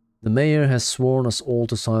 The mayor has sworn us all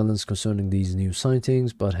to silence concerning these new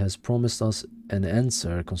sightings, but has promised us an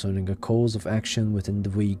answer concerning a course of action within the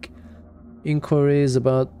week. Inquiries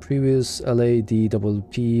about previous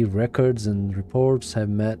LADWP records and reports have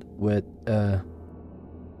met with a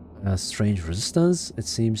strange resistance. It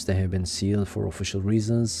seems they have been sealed for official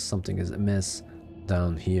reasons. Something is amiss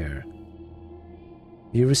down here.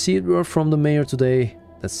 We received word from the mayor today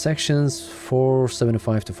that sections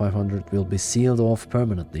 475 to 500 will be sealed off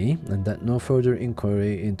permanently, and that no further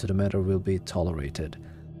inquiry into the matter will be tolerated.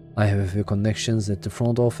 I have a few connections at the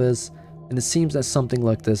front office, and it seems that something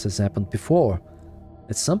like this has happened before.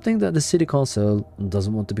 It's something that the city council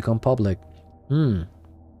doesn't want to become public.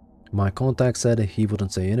 My contact said he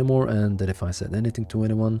wouldn't say anymore, and that if I said anything to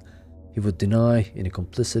anyone, he would deny any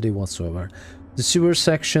complicity whatsoever. The sewer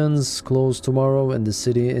sections close tomorrow, and the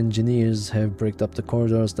city engineers have bricked up the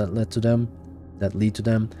corridors that lead to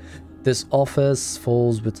them. This office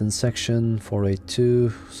falls within section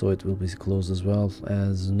 482, so it will be closed as well,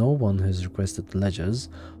 as no one has requested ledgers.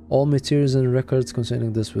 All materials and records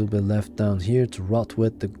concerning this will be left down here to rot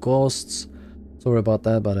with the ghosts. Sorry about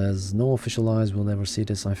that, but as no official eyes will never see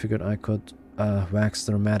this, I figured I could wax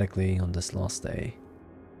dramatically on this last day.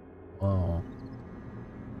 Wow.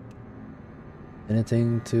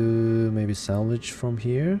 Anything to maybe salvage from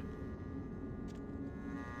here?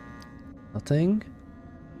 Nothing?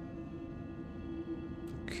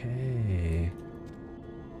 Okay.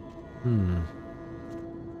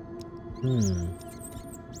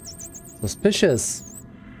 Suspicious.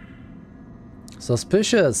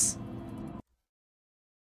 Suspicious.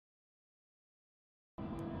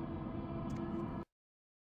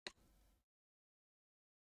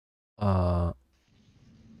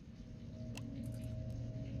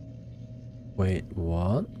 Wait,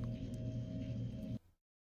 what?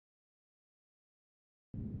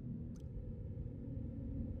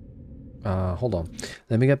 Hold on.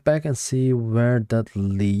 Let me get back and see where that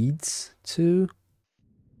leads to.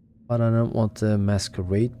 But I don't want the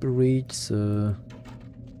masquerade breach, so...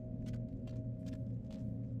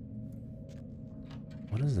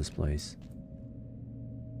 What is this place?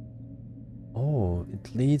 Oh,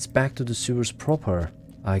 it leads back to the sewers proper,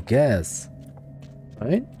 I guess.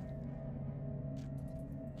 Right?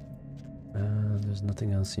 There's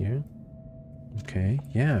nothing else here. Okay,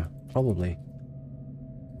 yeah, probably.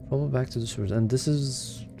 Probably back to the sewers. And this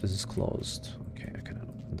is closed. Okay, I cannot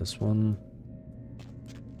open this one.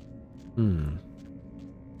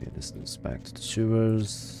 Okay, this is back to the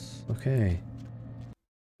sewers. Okay.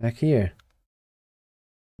 Back here.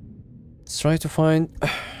 Let's try to find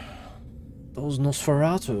those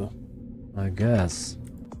Nosferatu, I guess.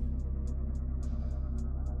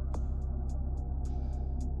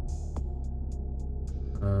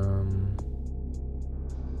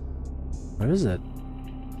 Where is it?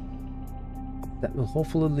 That will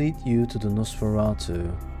hopefully lead you to the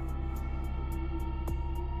Nosferatu.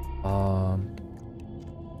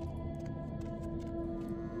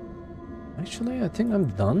 Actually, I think I'm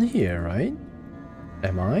done here, right?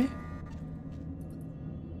 Am I?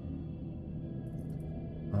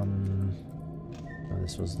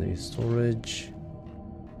 This was the storage.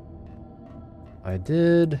 I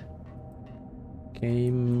did.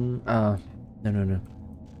 Game. No.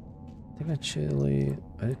 I think actually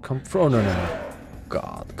I did come from. Oh, no.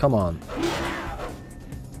 God, come on.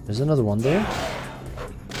 There's another one there.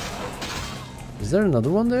 Is there another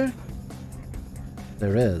one there?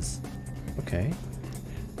 There is. Okay.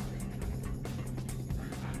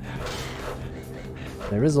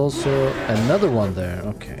 There is also another one there.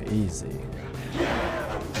 Okay, easy.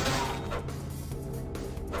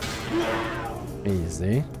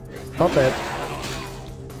 Easy. Stop it.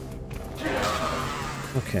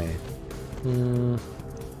 Okay.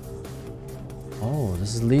 Oh,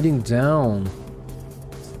 this is leading down.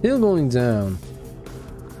 Still going down.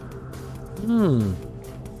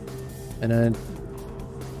 And I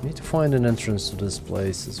need to find an entrance to this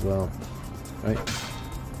place as well. Right?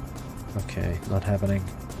 Okay, not happening.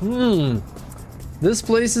 This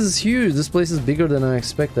place is huge. This place is bigger than I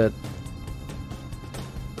expected.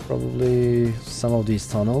 Probably some of these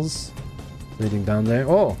tunnels leading down there.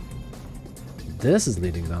 Oh! This is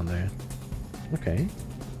leading down there. Okay.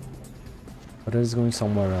 But it is going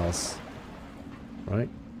somewhere else. Right?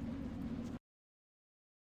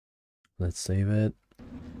 Let's save it.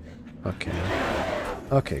 Okay.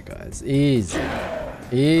 Okay, guys. Easy.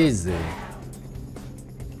 Easy.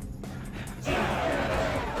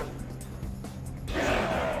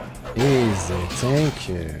 Easy. Thank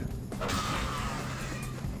you.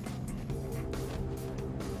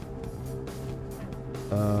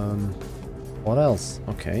 What else?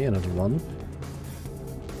 Okay, another one.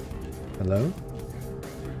 Hello?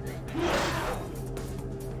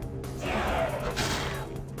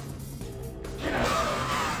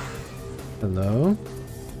 Hello?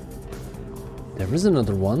 There is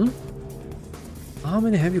another one. How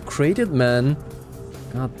many have you created, man?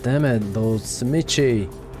 God damn it, those Tzimisce.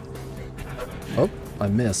 Oh, I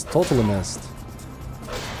missed. Totally missed.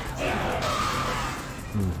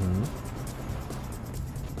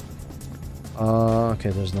 Okay,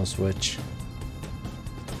 there's no switch.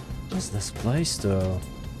 What's this place, though?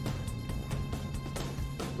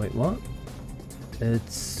 Wait, what?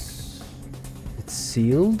 It's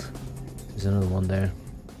sealed? There's another one there.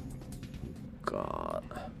 God.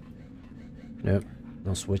 Nope,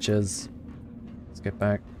 no switches. Let's get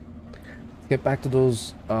back. Let's get back to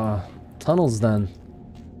those tunnels then.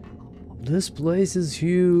 This place is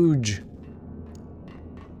huge.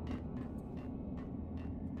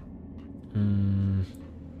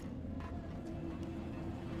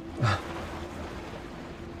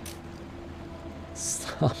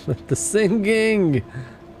 Stop with the singing!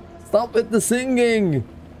 Stop with the singing!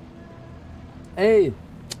 Hey!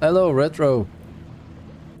 Hello, Retro.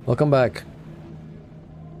 Welcome back.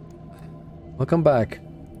 Welcome back.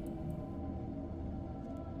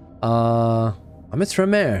 I'm at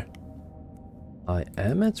Tremere. I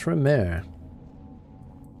am at Tremere.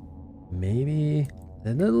 Maybe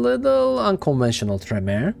a little unconventional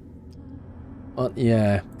Tremere.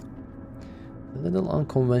 Yeah. A little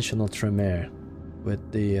unconventional Tremere.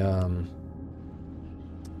 With the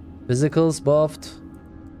physicals buffed,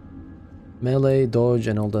 melee, dodge,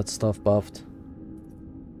 and all that stuff buffed.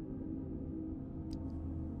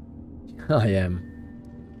 I am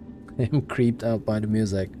creeped out by the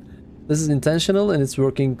music. This is intentional and it's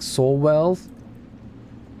working so well.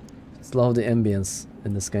 Just love the ambience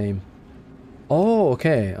in this game. Oh,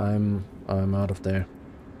 okay. I'm out of there.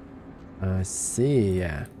 I see.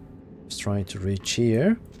 Yeah, just trying to reach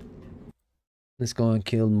here. Let's go and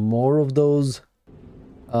kill more of those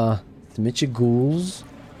Tzimisce ghouls.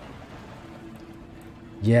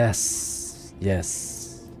 Yes.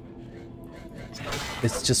 Yes.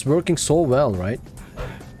 It's just working so well, right?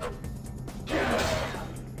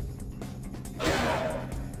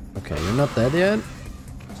 Okay, you're not dead yet?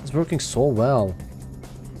 It's working so well.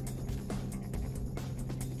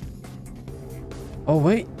 Oh,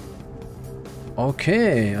 wait.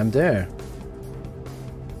 Okay, I'm there.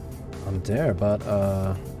 I'm there, but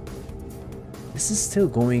this is still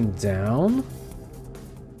going down?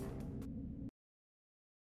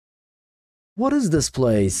 What is this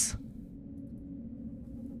place?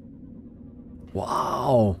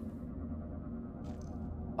 Wow.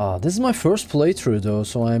 This is my first playthrough though,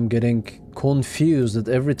 so I'm getting confused at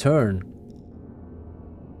every turn.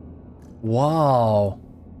 Wow.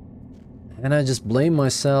 And I just blame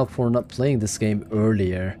myself for not playing this game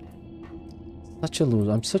earlier. Such a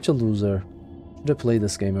loser. I'm such a loser. Should have played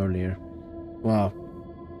this game earlier. Wow.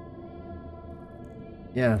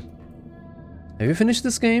 Yeah. Have you finished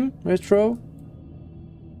this game, Retro?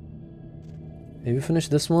 Have you finished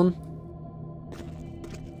this one?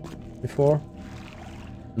 Before?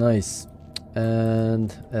 Nice.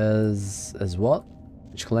 And as what?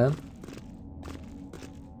 Which clan?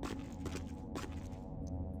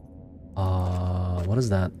 What is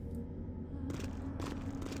that?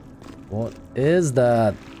 What is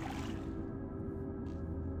that?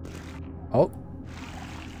 Oh.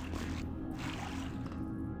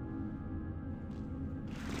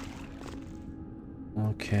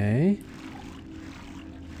 Okay.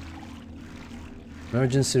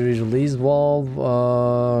 Emergency release valve.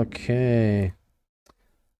 Okay.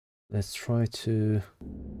 Let's try to...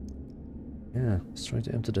 Yeah, let's try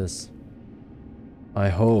to empty this. I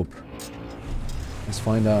hope. Let's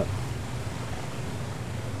find out.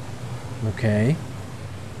 Okay.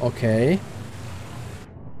 Okay.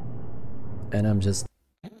 And I'm just...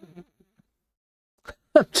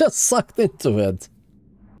 I'm just sucked into it.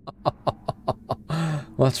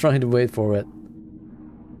 While trying to wait for it.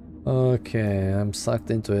 Okay, I'm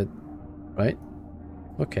sucked into it. Right?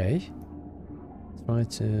 Okay. Try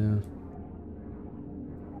to...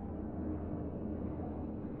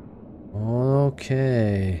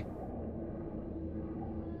 Okay.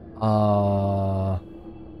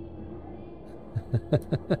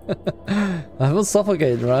 I will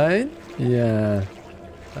suffocate, right? Yeah.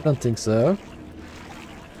 I don't think so.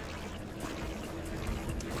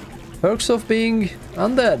 Perks of being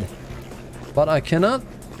undead. But I cannot...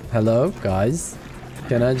 Hello, guys.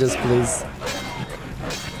 Can I just please...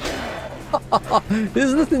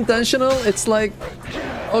 Isn't it intentional? It's like...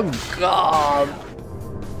 Oh god.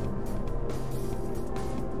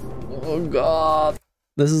 Oh god.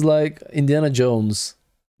 This is like Indiana Jones.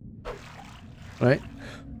 Right?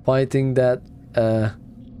 Fighting that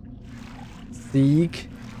Sieg.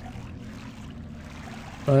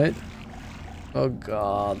 Right? Oh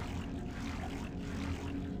god.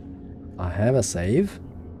 I have a save.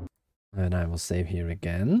 And I will save here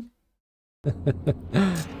again.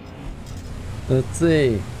 Let's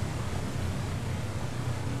see.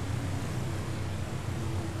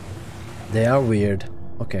 They are weird.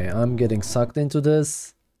 Okay, I'm getting sucked into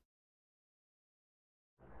this.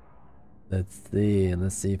 Let's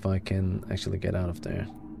see if I can actually get out of there.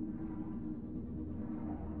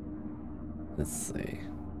 Let's see.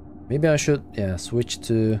 Maybe I should, yeah, switch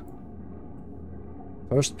to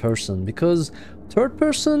first person, because third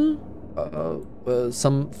person,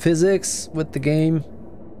 some physics with the game,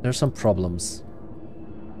 there's some problems.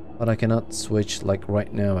 But I cannot switch like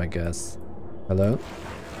right now, I guess. Hello?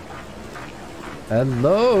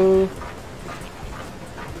 Hello?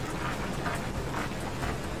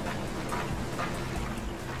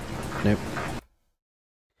 Nope.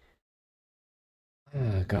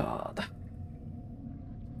 Oh, God.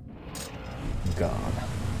 God.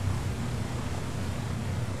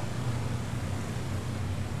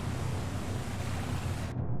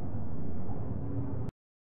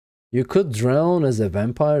 You could drown as a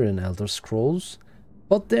vampire in Elder Scrolls,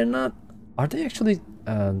 but they're not... Are they actually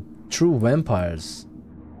true vampires?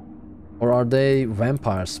 Or are they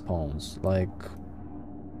vampire spawns? Like...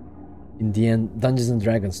 in the end, Dungeons and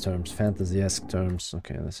Dragons terms, fantasy-esque terms.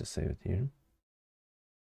 Okay, let's just save it here.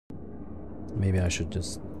 Maybe I should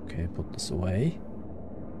just... Okay, put this away.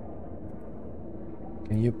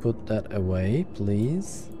 Can you put that away,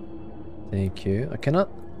 please? Thank you. I cannot...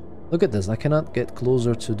 Look at this, I cannot get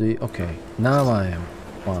closer to the... Okay, now I am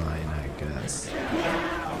fine, I guess.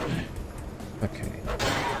 Okay.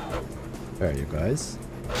 Where are you guys?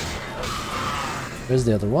 Where's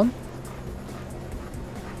the other one?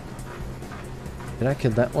 Did I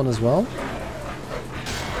kill that one as well?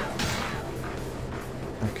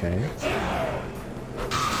 Okay.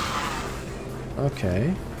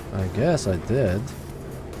 Okay, I guess I did.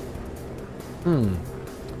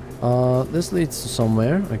 This leads to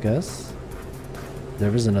somewhere, I guess.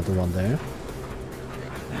 There is another one there.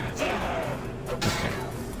 Okay.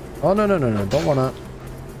 Oh, no, don't wanna...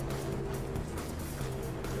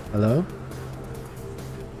 Hello?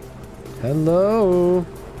 Hello?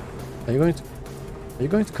 Are you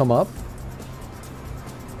going to come up?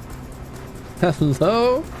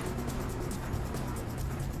 Hello?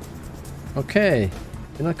 Okay.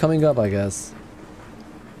 You're not coming up, I guess.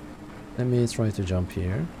 Let me try to jump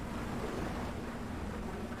here.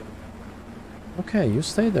 Okay, you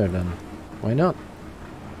stay there then. Why not?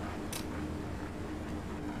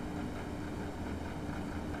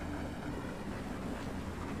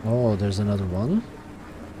 Oh, there's another one.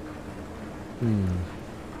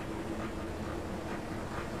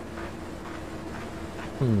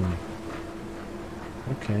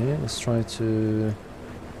 Okay, let's try to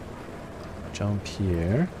jump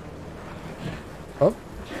here. Oh.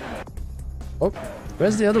 Oh,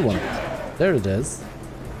 where's the other one? There it is.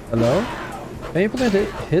 Hello? Can you please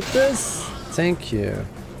hit this? Thank you.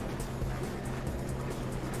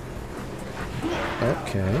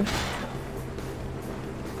 Okay.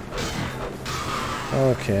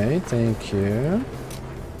 Okay, thank you.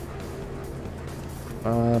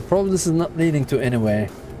 Probably this is not leading to anywhere.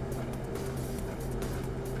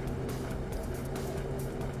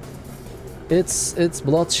 It's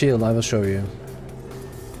blood shield, I will show you.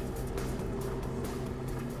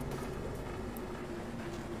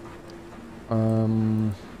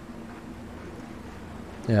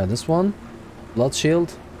 Yeah, this one. Blood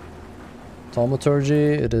shield.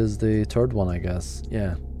 Thaumaturgy, it is the third one, I guess.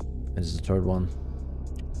 Yeah, it is the third one.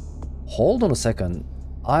 Hold on a second.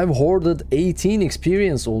 I've hoarded 18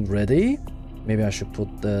 experience already. Maybe I should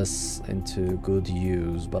put this into good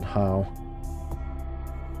use, but how?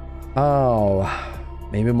 Oh,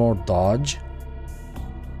 maybe more dodge.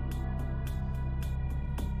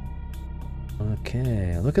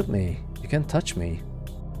 Okay, look at me. You can't touch me.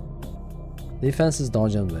 Defense is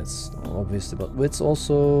dodge and wits, obviously, but wits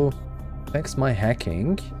also affects my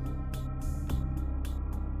hacking.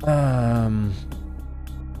 I'm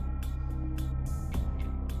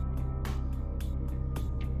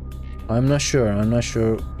not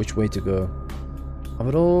sure which way to go. I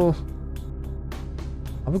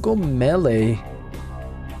would go melee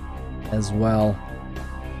as well.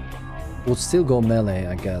 Would still go melee,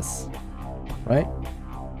 I guess. Right?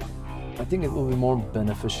 I think it will be more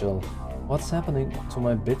beneficial. What's happening to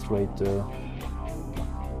my bitrate though?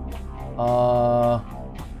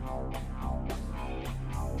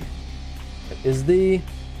 Is the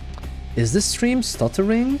stream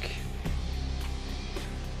stuttering?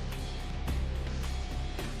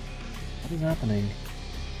 What is happening?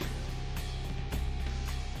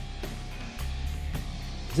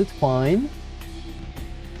 Is it fine?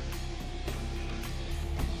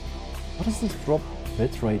 What is this drop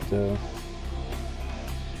bitrate though?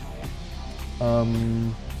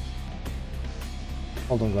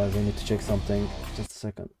 Hold on guys, I need to check something. Just a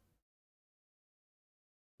second.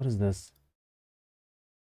 What is this?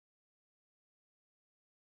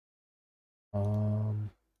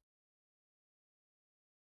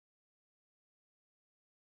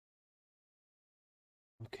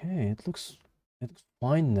 Okay, it looks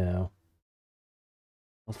fine now.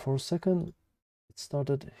 But for a second it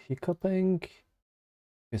started hiccuping.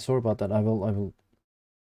 Okay, sorry about that. I will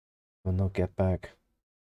not get back.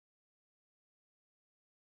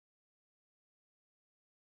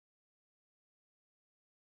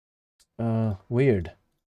 Weird.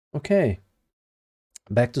 Okay.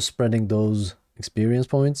 Back to spreading those experience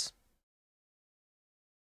points.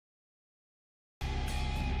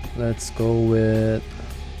 Let's go with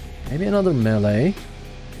maybe another melee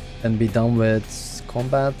and be done with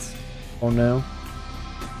combat for now.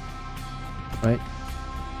 Right?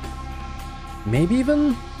 Maybe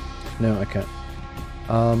even? No, I can't.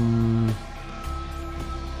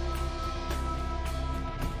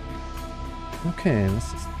 Okay,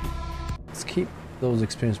 let's keep those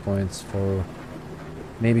experience points for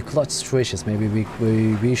maybe clutch situations. Maybe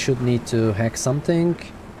we should need to hack something,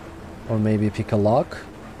 or maybe pick a lock.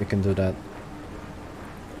 We can do that.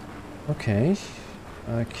 Okay,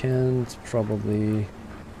 I can't probably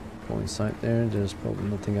go inside there. There's probably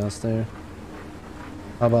nothing else there.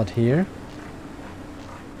 How about here?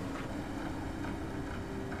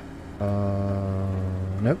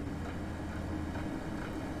 Nope.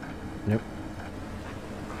 Nope.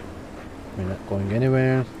 We're not going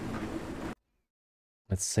anywhere.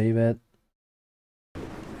 Let's save it.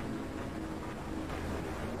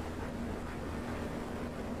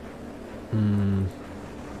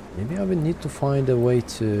 Maybe I will need to find a way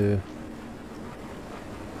to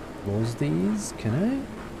close these. Can I?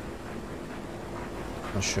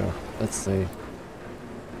 Not sure. Let's see.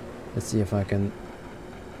 Let's see if I can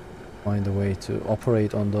find a way to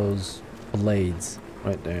operate on those blades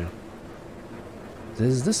right there.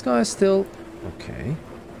 Is this guy still? Okay.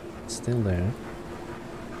 It's still there.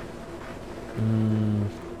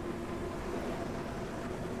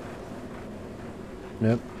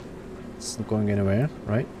 Nope. It's not going anywhere,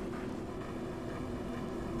 right?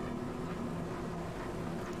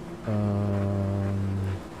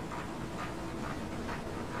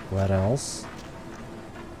 What else?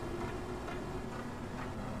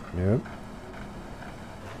 Nope.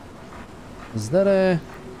 Is that a...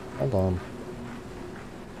 Hold on.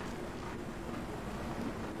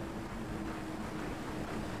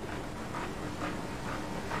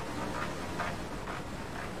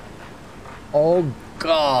 Oh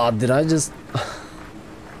god, did I just...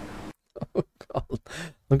 Oh god.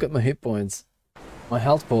 Look at my hit points. My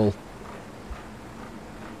health pool.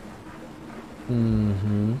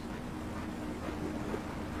 Mm-hmm.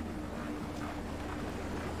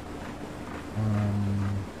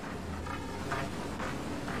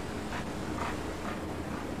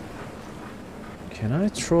 Can I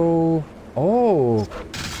throw... Oh!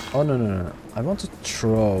 Oh, no, no, no. I want to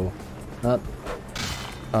throw. Not...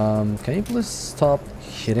 can you please stop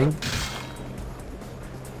hitting?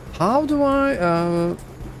 How do I,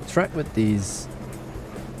 track with these?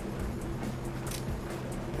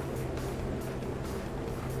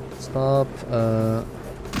 Stop,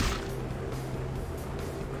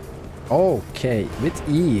 Okay, with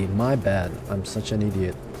E, my bad. I'm such an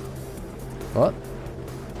idiot. What?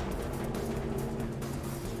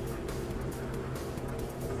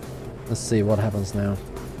 Let's see what happens now.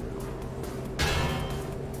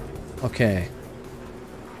 Okay.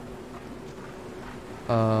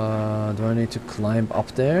 Do I need to climb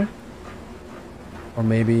up there? Or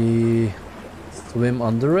maybe swim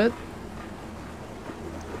under it?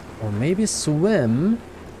 Or maybe swim...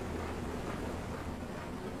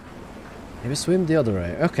 Maybe swim the other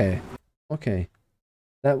way. Okay. Okay.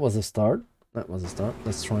 That was a start. That was a start.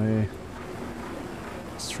 Let's try...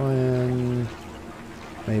 Let's try and...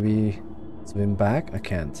 Maybe swim back? I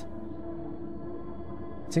can't.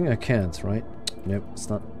 I think I can't, right? Nope, it's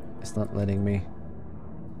not letting me.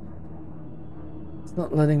 It's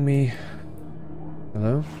not letting me.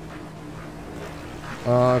 Hello?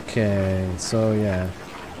 Okay, so yeah.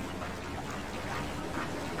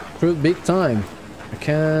 Screwed big time. I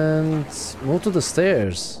can't move to the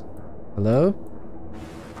stairs. Hello?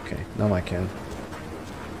 Okay, now I can.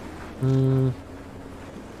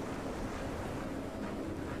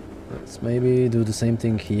 Let's maybe do the same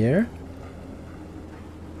thing here.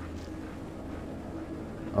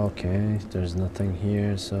 Okay, there's nothing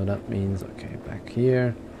here, so that means, okay, back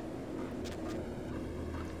here.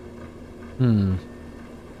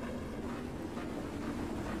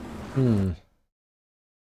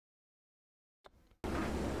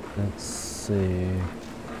 Let's see.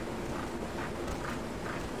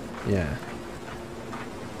 Yeah.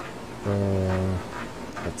 So,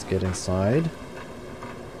 let's get inside.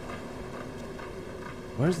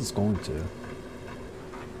 Where is this going to?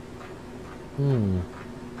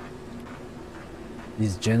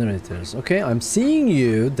 These generators. Okay, I'm seeing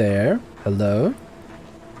you there. Hello?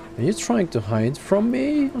 Are you trying to hide from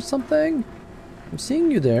me or something? I'm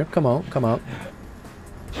seeing you there. Come on, come on.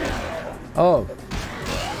 Oh.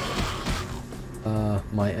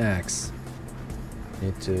 My axe.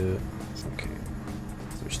 Need to... Okay.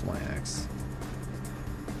 Switch to my axe.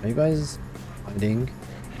 Are you guys hiding?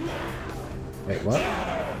 Wait, what?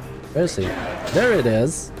 Where is he? There it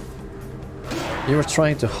is! You were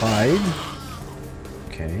trying to hide?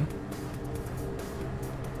 Okay.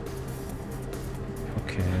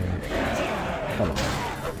 Okay. Come on.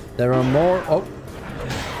 There are more... Oh!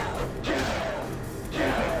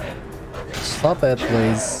 Stop it,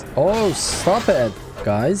 please. Oh, stop it,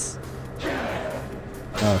 guys.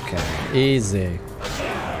 Okay. Easy.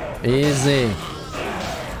 Easy.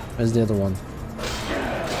 Where's the other one?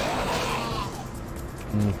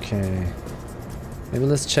 Okay. Maybe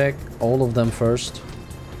let's check all of them first.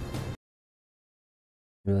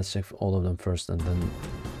 Maybe let's check all of them first and then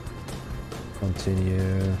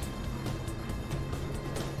continue.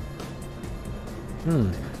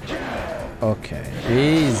 Okay.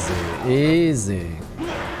 Easy. Easy.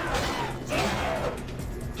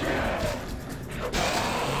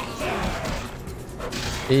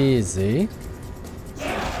 Easy.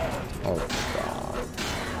 Oh god.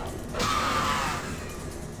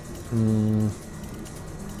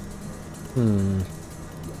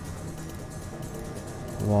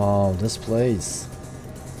 Wow, this place.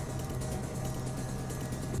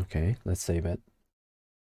 Okay, let's save it.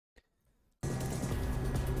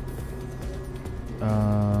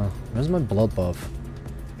 Where's my blood buff?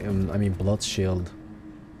 I mean blood shield.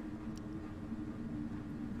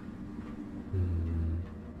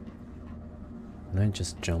 Can I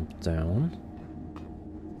just jump down?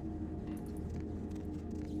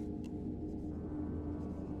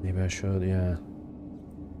 Maybe I should, yeah.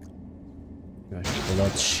 Maybe I should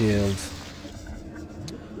blood shield.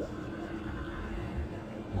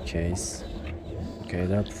 In case. Okay,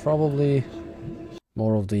 there are probably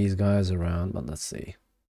more of these guys around, but let's see.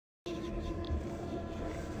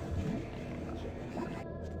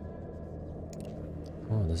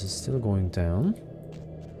 Oh, this is still going down.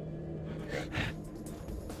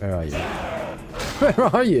 Where are you? Where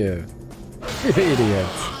are you? You idiot.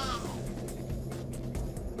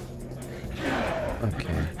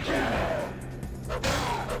 Okay.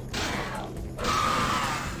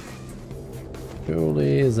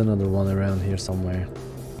 Surely is another one around here somewhere.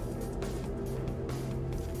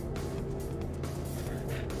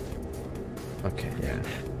 Okay, yeah.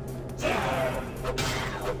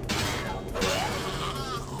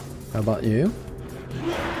 How about you?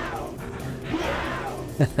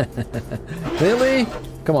 Really?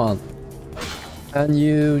 Come on. And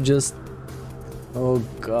you just... Oh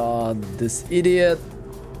god, this idiot.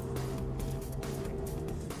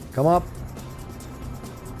 Come up.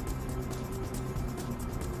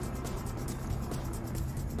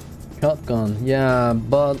 Shotgun, yeah,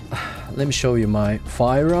 but let me show you my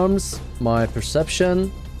firearms, my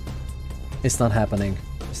perception. It's not happening.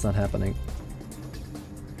 It's not happening.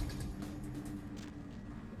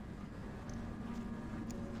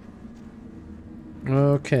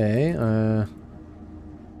 Okay,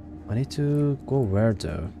 I need to go where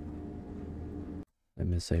though? Let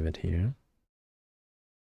me save it here.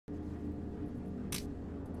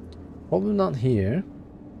 Probably not here,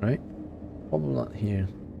 right? Probably not here.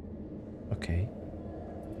 Okay.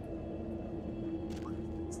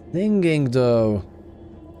 Singing though.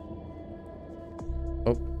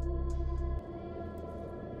 Oh.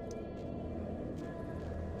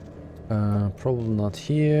 Probably not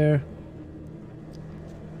here.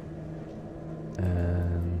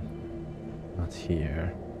 And not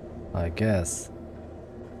here, I guess.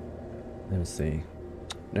 Let me see.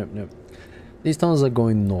 Nope, nope. These tunnels are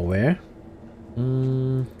going nowhere.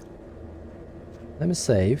 Let me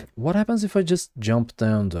save. What happens if I just jump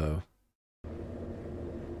down though?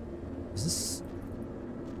 Is this...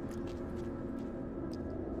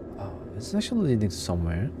 Oh, it's actually leading to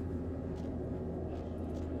somewhere.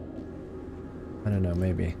 I don't know,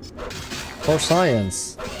 maybe. For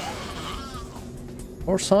science!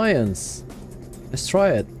 For science! Let's try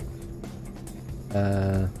it.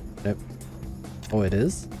 Nope. Oh, it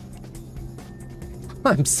is?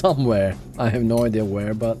 I'm somewhere. I have no idea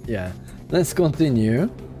where, but yeah. Let's continue.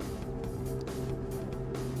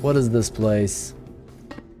 What is this place?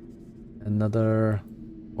 Another...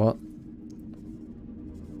 What?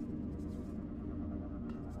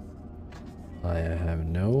 I have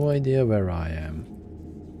no idea where I am.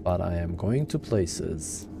 But I am going to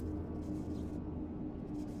places.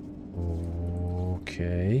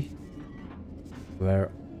 Okay. Where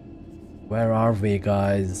are we,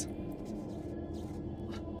 guys?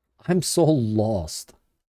 I'm so lost.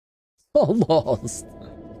 So lost.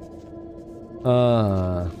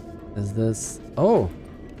 Is this... Oh!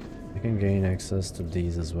 I can gain access to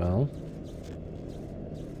these as well.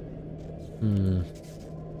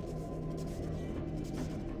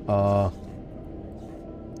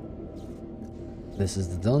 This is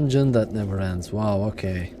the dungeon that never ends. Wow,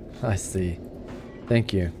 okay. I see.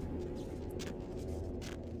 Thank you.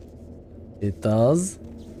 It does.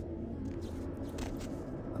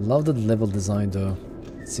 I love the level design though.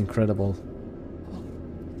 It's incredible.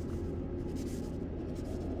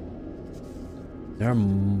 There are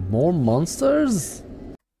more monsters?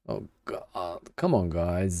 Oh god. Come on,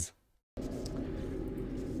 guys.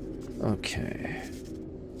 Okay.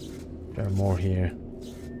 There are more here.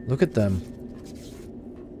 Look at them.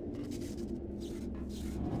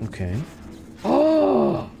 Okay.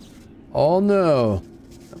 Oh! Oh no!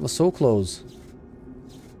 That was so close.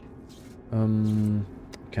 Can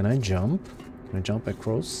I jump? Can I jump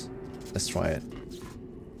across? Let's try it.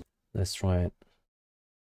 Let's try it.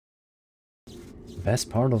 Best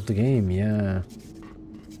part of the game, yeah.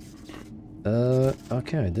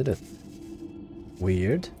 Okay, I did it.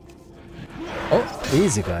 Weird. Oh,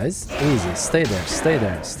 easy guys, easy. Stay there, stay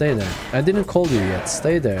there, stay there. I didn't call you yet,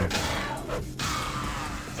 stay there.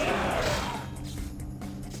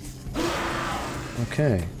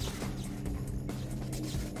 Okay.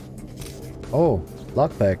 Oh,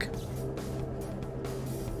 lockpick.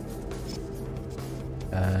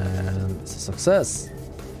 And it's a success.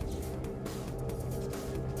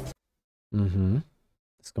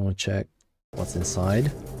 Let's go and check what's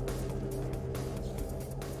inside.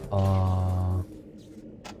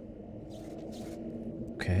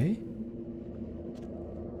 Okay.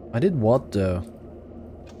 I did what though?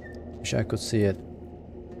 Wish I could see it.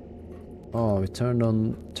 Oh, we turned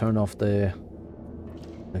off the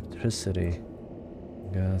electricity.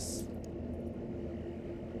 I guess.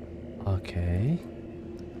 Okay.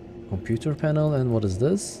 Computer panel, and what is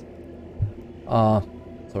this? Sorry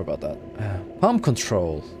about that. Pump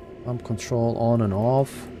control. Pump control on and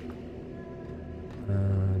off.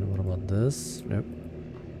 And what about this? Nope.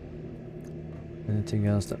 Anything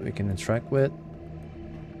else that we can interact with?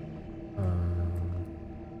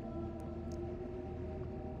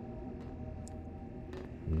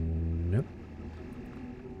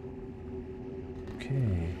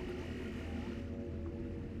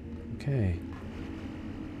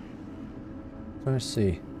 I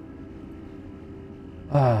see.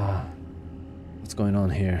 Ah, what's going on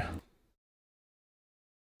here?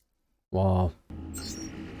 Wow.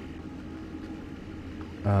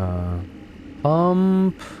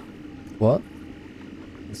 Pump. What?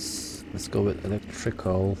 Let's go with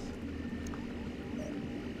electrical.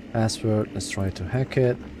 Password. Let's try to hack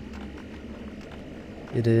it.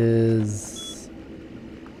 It is.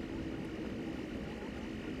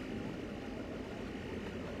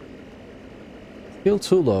 Still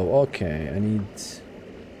too low. Okay, I need.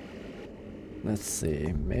 Let's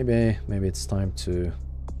see. Maybe it's time to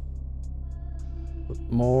put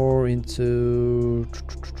more into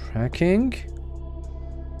tracking,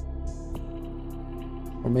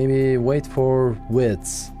 or maybe wait for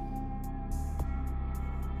widths.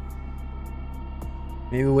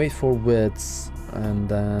 Maybe wait for widths, and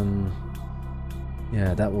then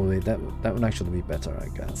yeah, that would actually be better, I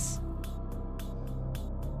guess.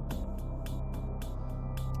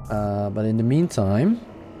 But in the meantime,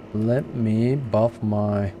 let me buff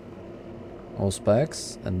my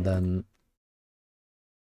specs and then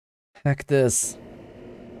hack this,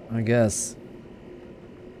 I guess.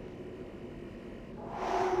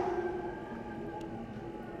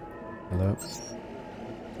 Hello.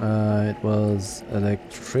 It was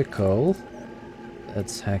electrical.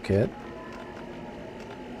 Let's hack it.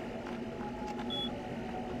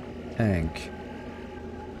 Tank.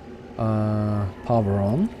 Power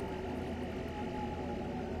on.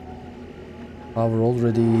 Power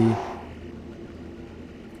already.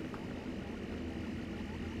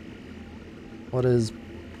 What is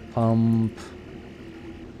pump?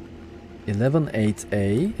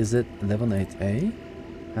 11.8a? Is it 11.8a?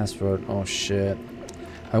 Password. Oh shit.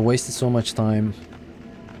 I wasted so much time.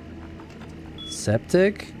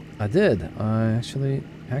 Septic? I did. I actually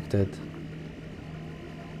hacked it.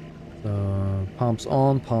 So, pumps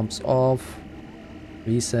on, pumps off.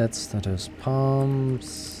 Reset status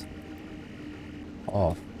pumps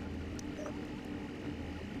off.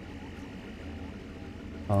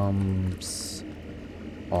 Pumps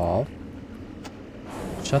off.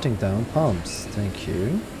 Shutting down pumps. Thank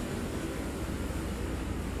you.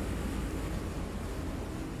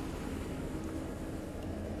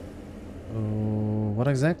 Oh, what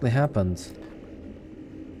exactly happened?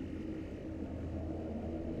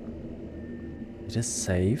 It is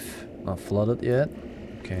safe. Not flooded yet.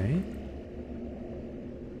 Okay.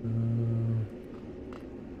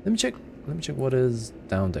 Let me check. Let me check what is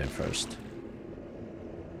down there first.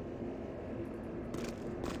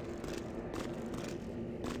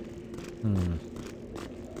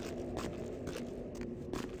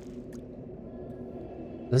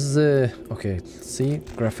 This is a okay. See,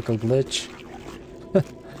 graphical glitch.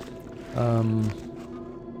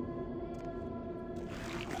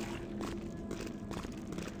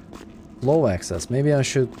 Low access. Maybe I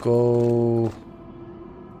should go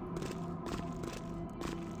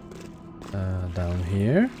down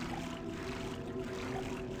here.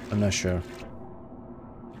 I'm not sure.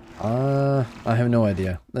 I have no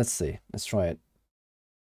idea. Let's see. Let's try it.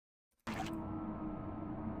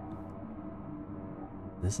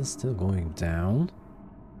 This is still going down.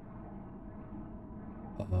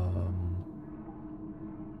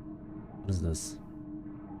 What is this?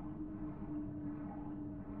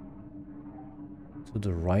 To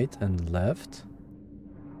the right and left?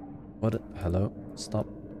 What? Hello? Stop.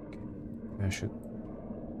 Okay. Maybe I should.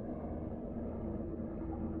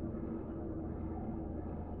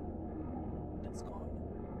 Let's go.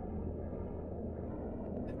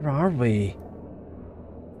 Where are we?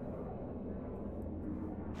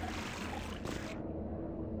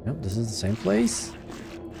 Yep, this is the same place.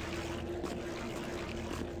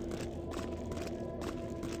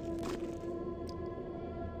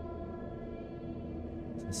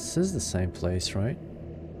 This is the same place, right?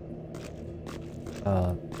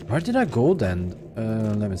 Where did I go then?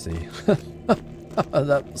 Let me see.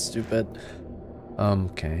 That was stupid.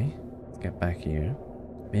 Okay. Let's get back here.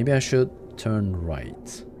 Maybe I should turn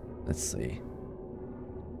right. Let's see.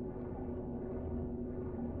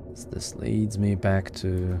 This leads me back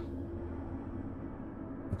to...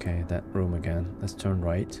 Okay, that room again. Let's turn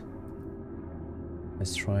right.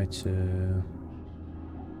 Let's try to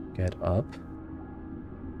get up.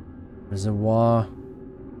 Reservoir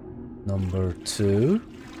number 2.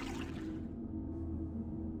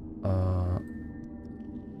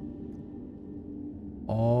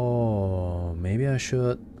 Oh, maybe I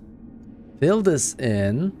should fill this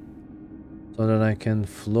in so that I can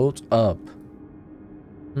float up.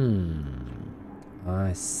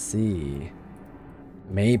 I see.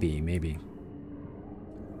 Maybe.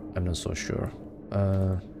 I'm not so sure.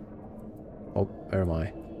 Oh, where am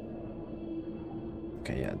I?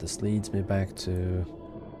 Okay, yeah, this leads me back to...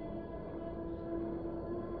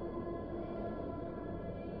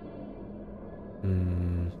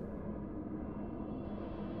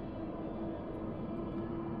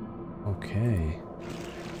 Okay.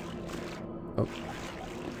 Oh.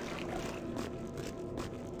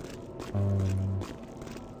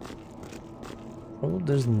 Probably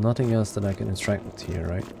there's nothing else that I can interact with here,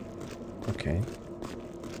 right? Okay.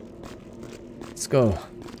 Let's go.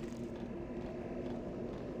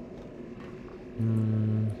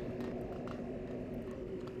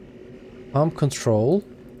 Pump control.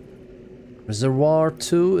 Reservoir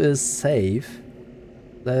 2 is safe.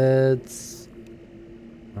 Let's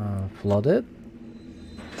flood it.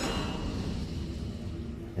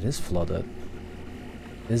 It is flooded.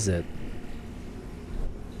 Is it?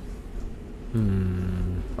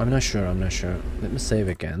 I'm not sure, I'm not sure. Let me save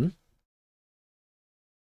again.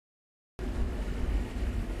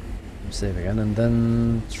 Save again and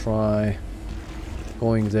then try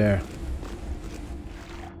going there.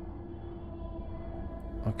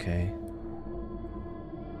 Okay.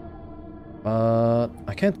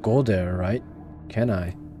 I can't go there, right? Can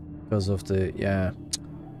I? Because of the... yeah.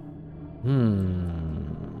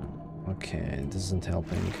 Okay, this isn't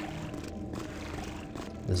helping.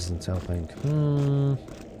 This isn't helping.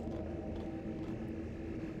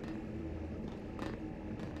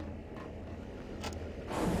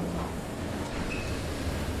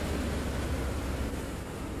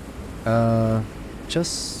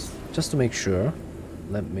 Just to make sure,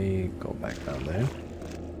 let me go back down there.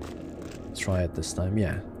 Try it this time.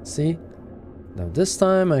 Yeah. See? Now this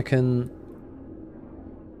time I can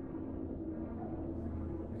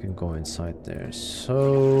go inside there.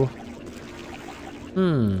 So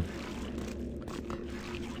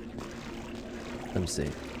let me see.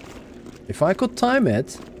 If I could time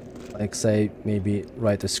it, like say maybe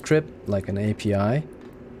write a script like an API,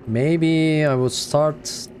 maybe I would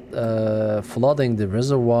start flooding the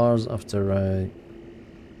reservoirs after I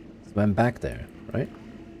went back there, right?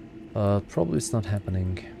 Probably it's not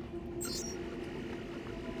happening.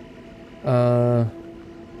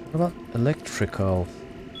 What about electrical?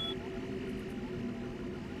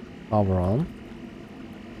 Power on.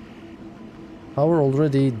 Power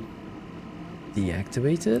already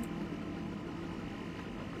deactivated?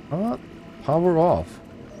 What? Power off.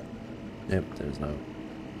 Yep, there's no.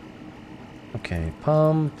 Okay,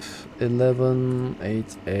 pump 11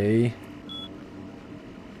 8A.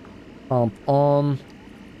 Pump on.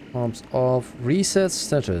 Pumps off. Reset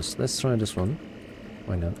status. Let's try this one.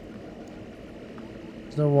 Why not?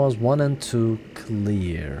 There was 1 and 2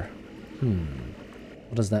 clear.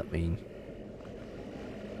 What does that mean?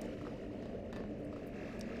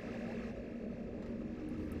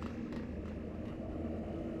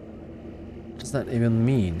 What does that even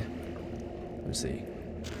mean? Let me see.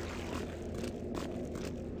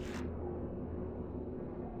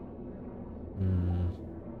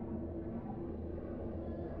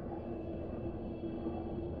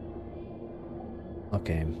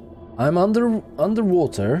 Okay. I'm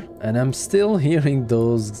underwater and I'm still hearing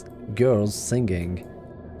those girls singing.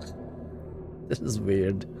 This is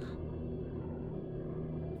weird.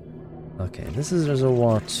 Okay, this is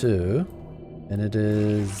Reservoir 2 and it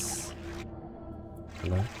is...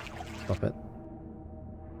 hello? Stop it.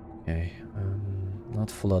 Okay, not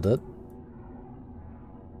flooded.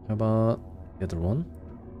 How about the other one?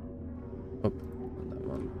 Oh, that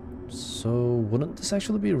one. So wouldn't this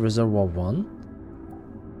actually be Reservoir 1?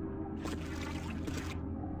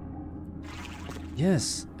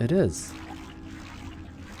 Yes, it is.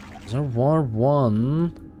 Reservoir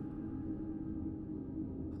 1.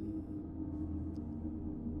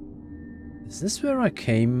 Is this where I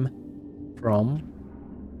came from?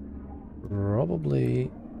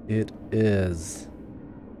 Probably it is.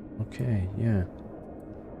 Okay, yeah.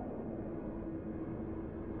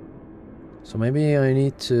 So maybe I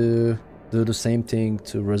need to do the same thing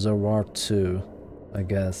to Reservoir 2, I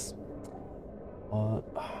guess.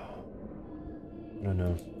 I don't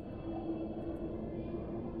know.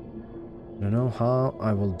 I don't know how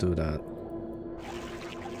I will do that.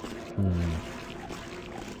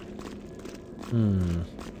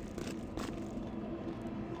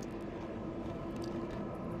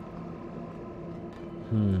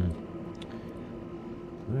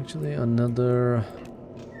 Actually, another...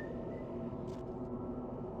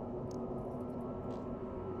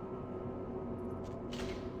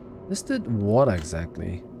 This did what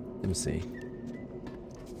exactly? Let me see.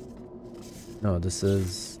 No, this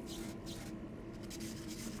is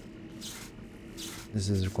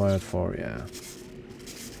required for, yeah.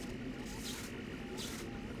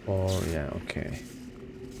 For, yeah, okay.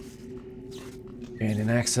 Gaining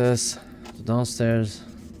access to downstairs.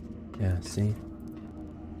 Yeah, see?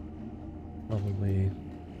 Probably...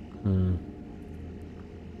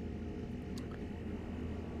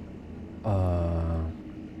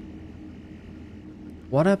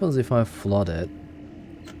 What happens if I flood it?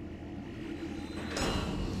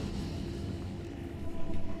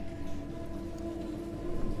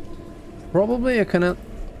 Probably I cannot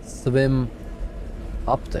swim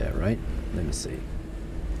up there, right? Let me see.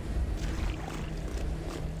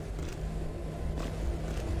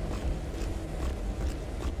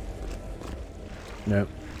 No.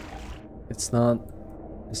 It's not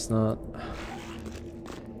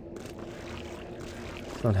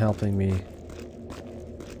helping me.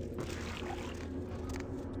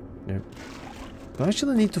 No. Do I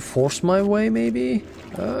actually need to force my way, maybe?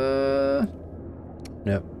 No.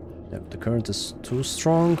 Nope, the current is too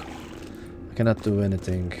strong. I cannot do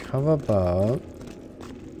anything. How about...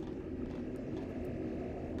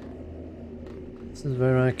 This is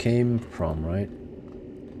where I came from, right?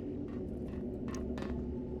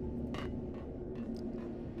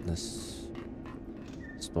 This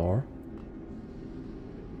store,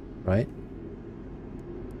 right?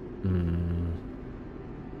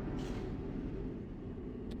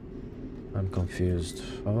 I'm confused.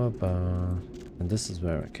 How about... And this is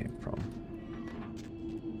where I came from.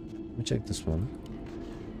 Let me check this one.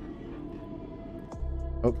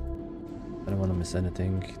 Oh, I don't want to miss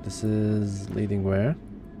anything. This is leading where?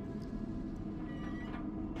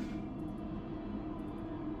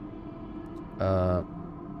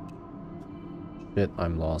 Shit,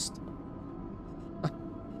 I'm lost.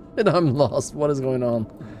 Shit, I'm lost. What is going on?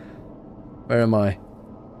 Where am I?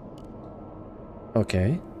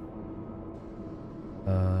 Okay.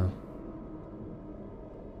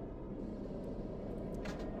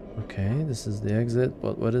 Okay, this is the exit,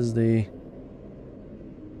 but what is the...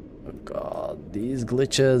 Oh god, these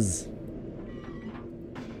glitches.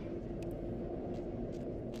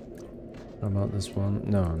 How about this one?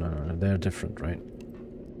 No, they're different, right?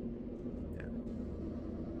 Yeah.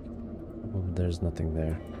 Well, there's nothing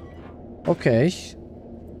there. Okay. Since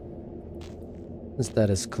that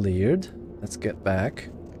is cleared, let's get back.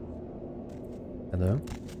 Hello?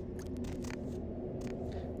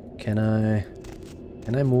 Can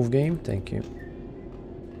I move, game? Thank you.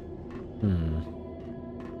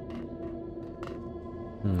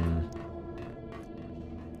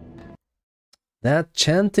 That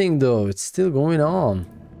chanting though, it's still going on.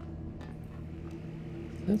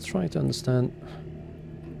 Let's try to understand.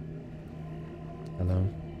 Hello.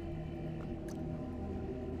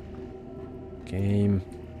 Game.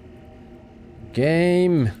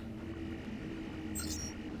 Game.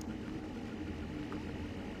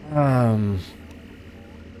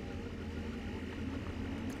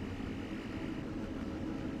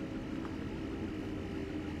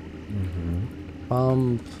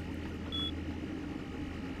 Pump.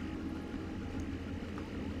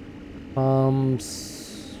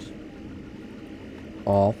 Pumps.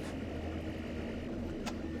 Off.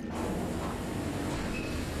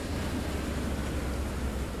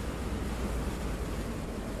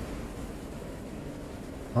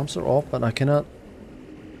 Pumps are off, but I cannot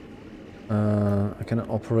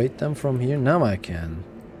operate them from here. Now I can.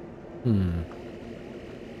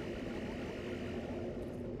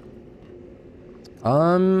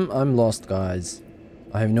 I'm lost, guys.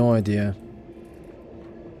 I have no idea.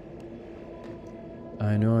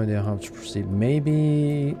 I have no idea how to proceed.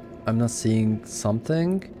 Maybe I'm not seeing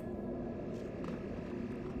something.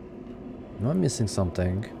 Am I missing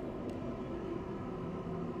something?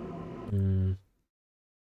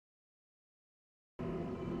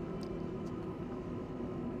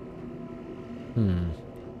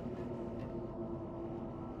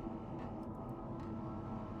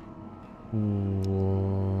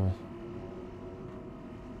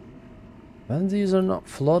 When these are not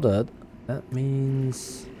flooded, that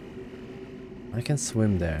means I can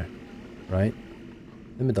swim there, right?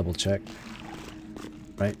 Let me double check.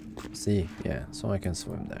 Right? See, yeah, so I can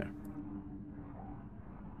swim there.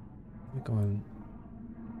 Let me go in.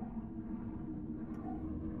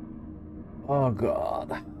 Oh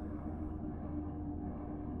god.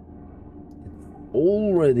 It's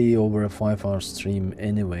already over a 5-hour stream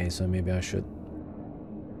anyway, so maybe I should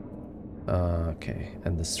okay,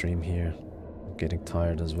 end the stream here. I'm getting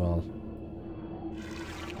tired as well.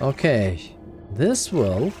 Okay, this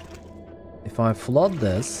will, if I flood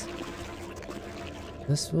this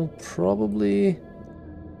will probably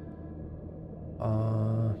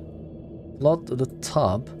flood the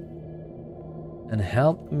tub and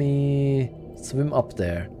help me swim up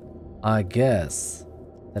there. I guess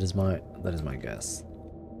that is my guess.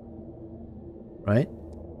 right?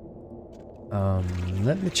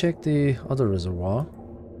 Let me check the other reservoir.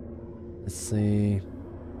 Let's see.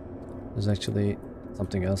 There's actually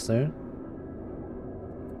something else there.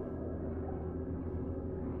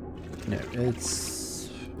 No, it's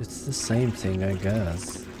the same thing, I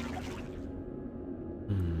guess.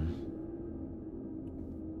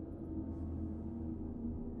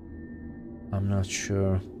 I'm not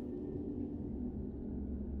sure.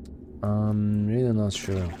 I'm really not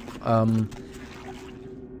sure.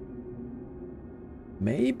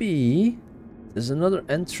 Maybe there's another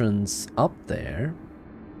entrance up there.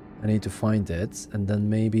 I need to find it, and then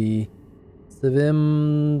maybe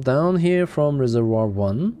swim down here from Reservoir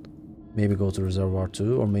 1. Maybe go to Reservoir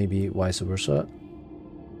 2, or maybe vice versa.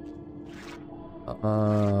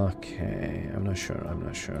 Okay, I'm not sure. I'm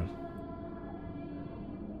not sure.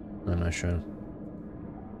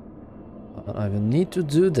 I will need to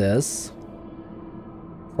do this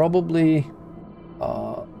probably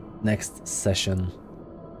next session,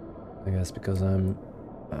 I guess, because I'm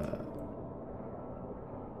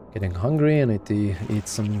getting hungry and I need to eat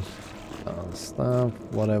some stuff,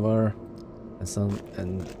 whatever,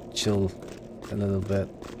 and chill a little bit.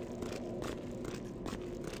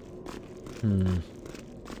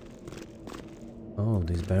 Oh,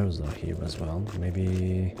 these barrels are here as well.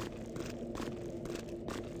 Maybe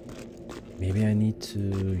I need to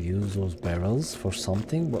use those barrels for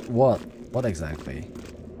something, but what? What exactly?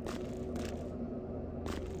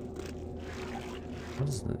 What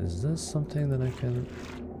is this? Is this something that I can...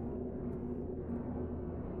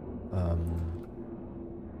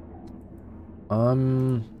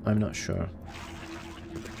 I'm not sure.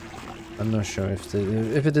 I'm not sure if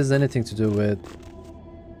it is anything to do with...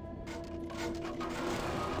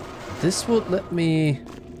 This would let me...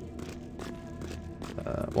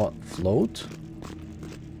 what? Float?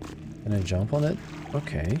 Can I jump on it?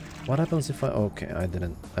 Okay. What happens if I... Okay, I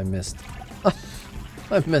didn't. I missed.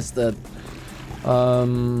 I missed it.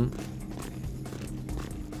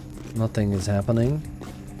 Nothing is happening.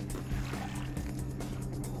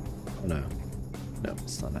 Oh, no. No,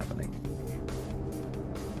 it's not happening.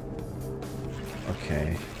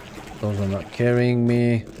 Okay. Those are not carrying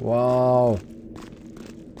me. Wow.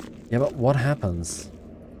 Yeah, but what happens?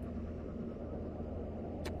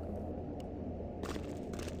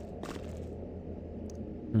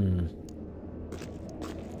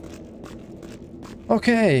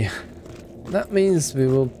 Okay. That means we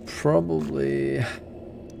will probably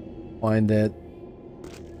find it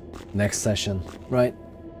next session, right?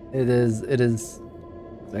 It is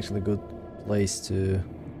actually a good place to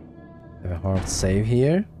have a hard save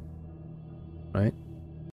here, right?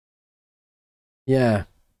 Yeah.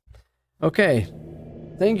 Okay.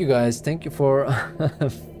 Thank you guys. Thank you for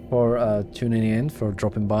for tuning in, for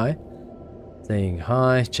dropping by, saying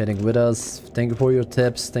hi, chatting with us. Thank you for your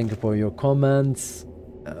tips. Thank you for your comments.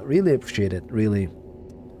 Really appreciate it. Really.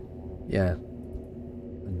 Yeah.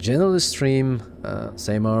 Generally stream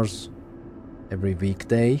same hours every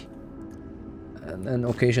weekday, and then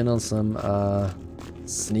occasional some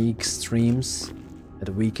sneak streams at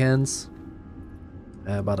the weekends,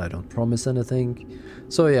 but I don't promise anything.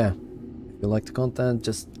 So yeah, if you like the content,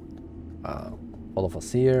 just follow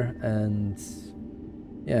us here, and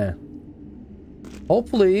yeah,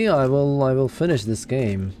 hopefully I will finish this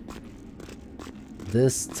game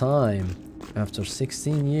this time after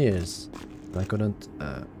 16 years. I couldn't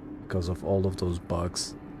because of all of those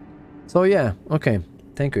bugs. So yeah, okay,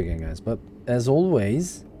 thank you again, guys. But as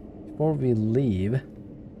always, before we leave,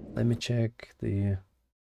 let me check the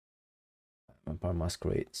Vampire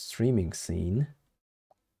Masquerade streaming scene.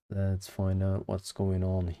 Let's find out what's going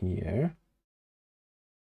on here.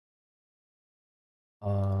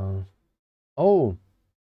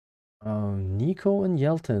 Nico and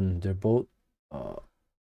Yelton, they're both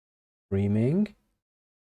streaming.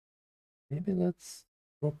 Maybe let's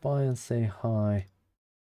drop by and say hi.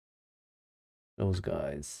 Those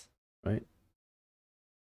guys, right?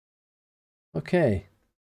 Okay.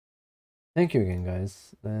 Thank you again,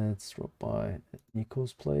 guys. Let's drop by at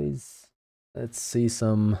Nico's place. Let's see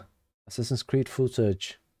some Assassin's Creed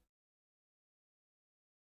footage.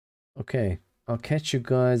 Okay, I'll catch you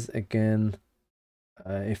guys again.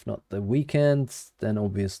 If not the weekend, then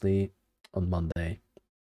obviously on Monday.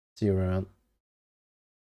 See you around.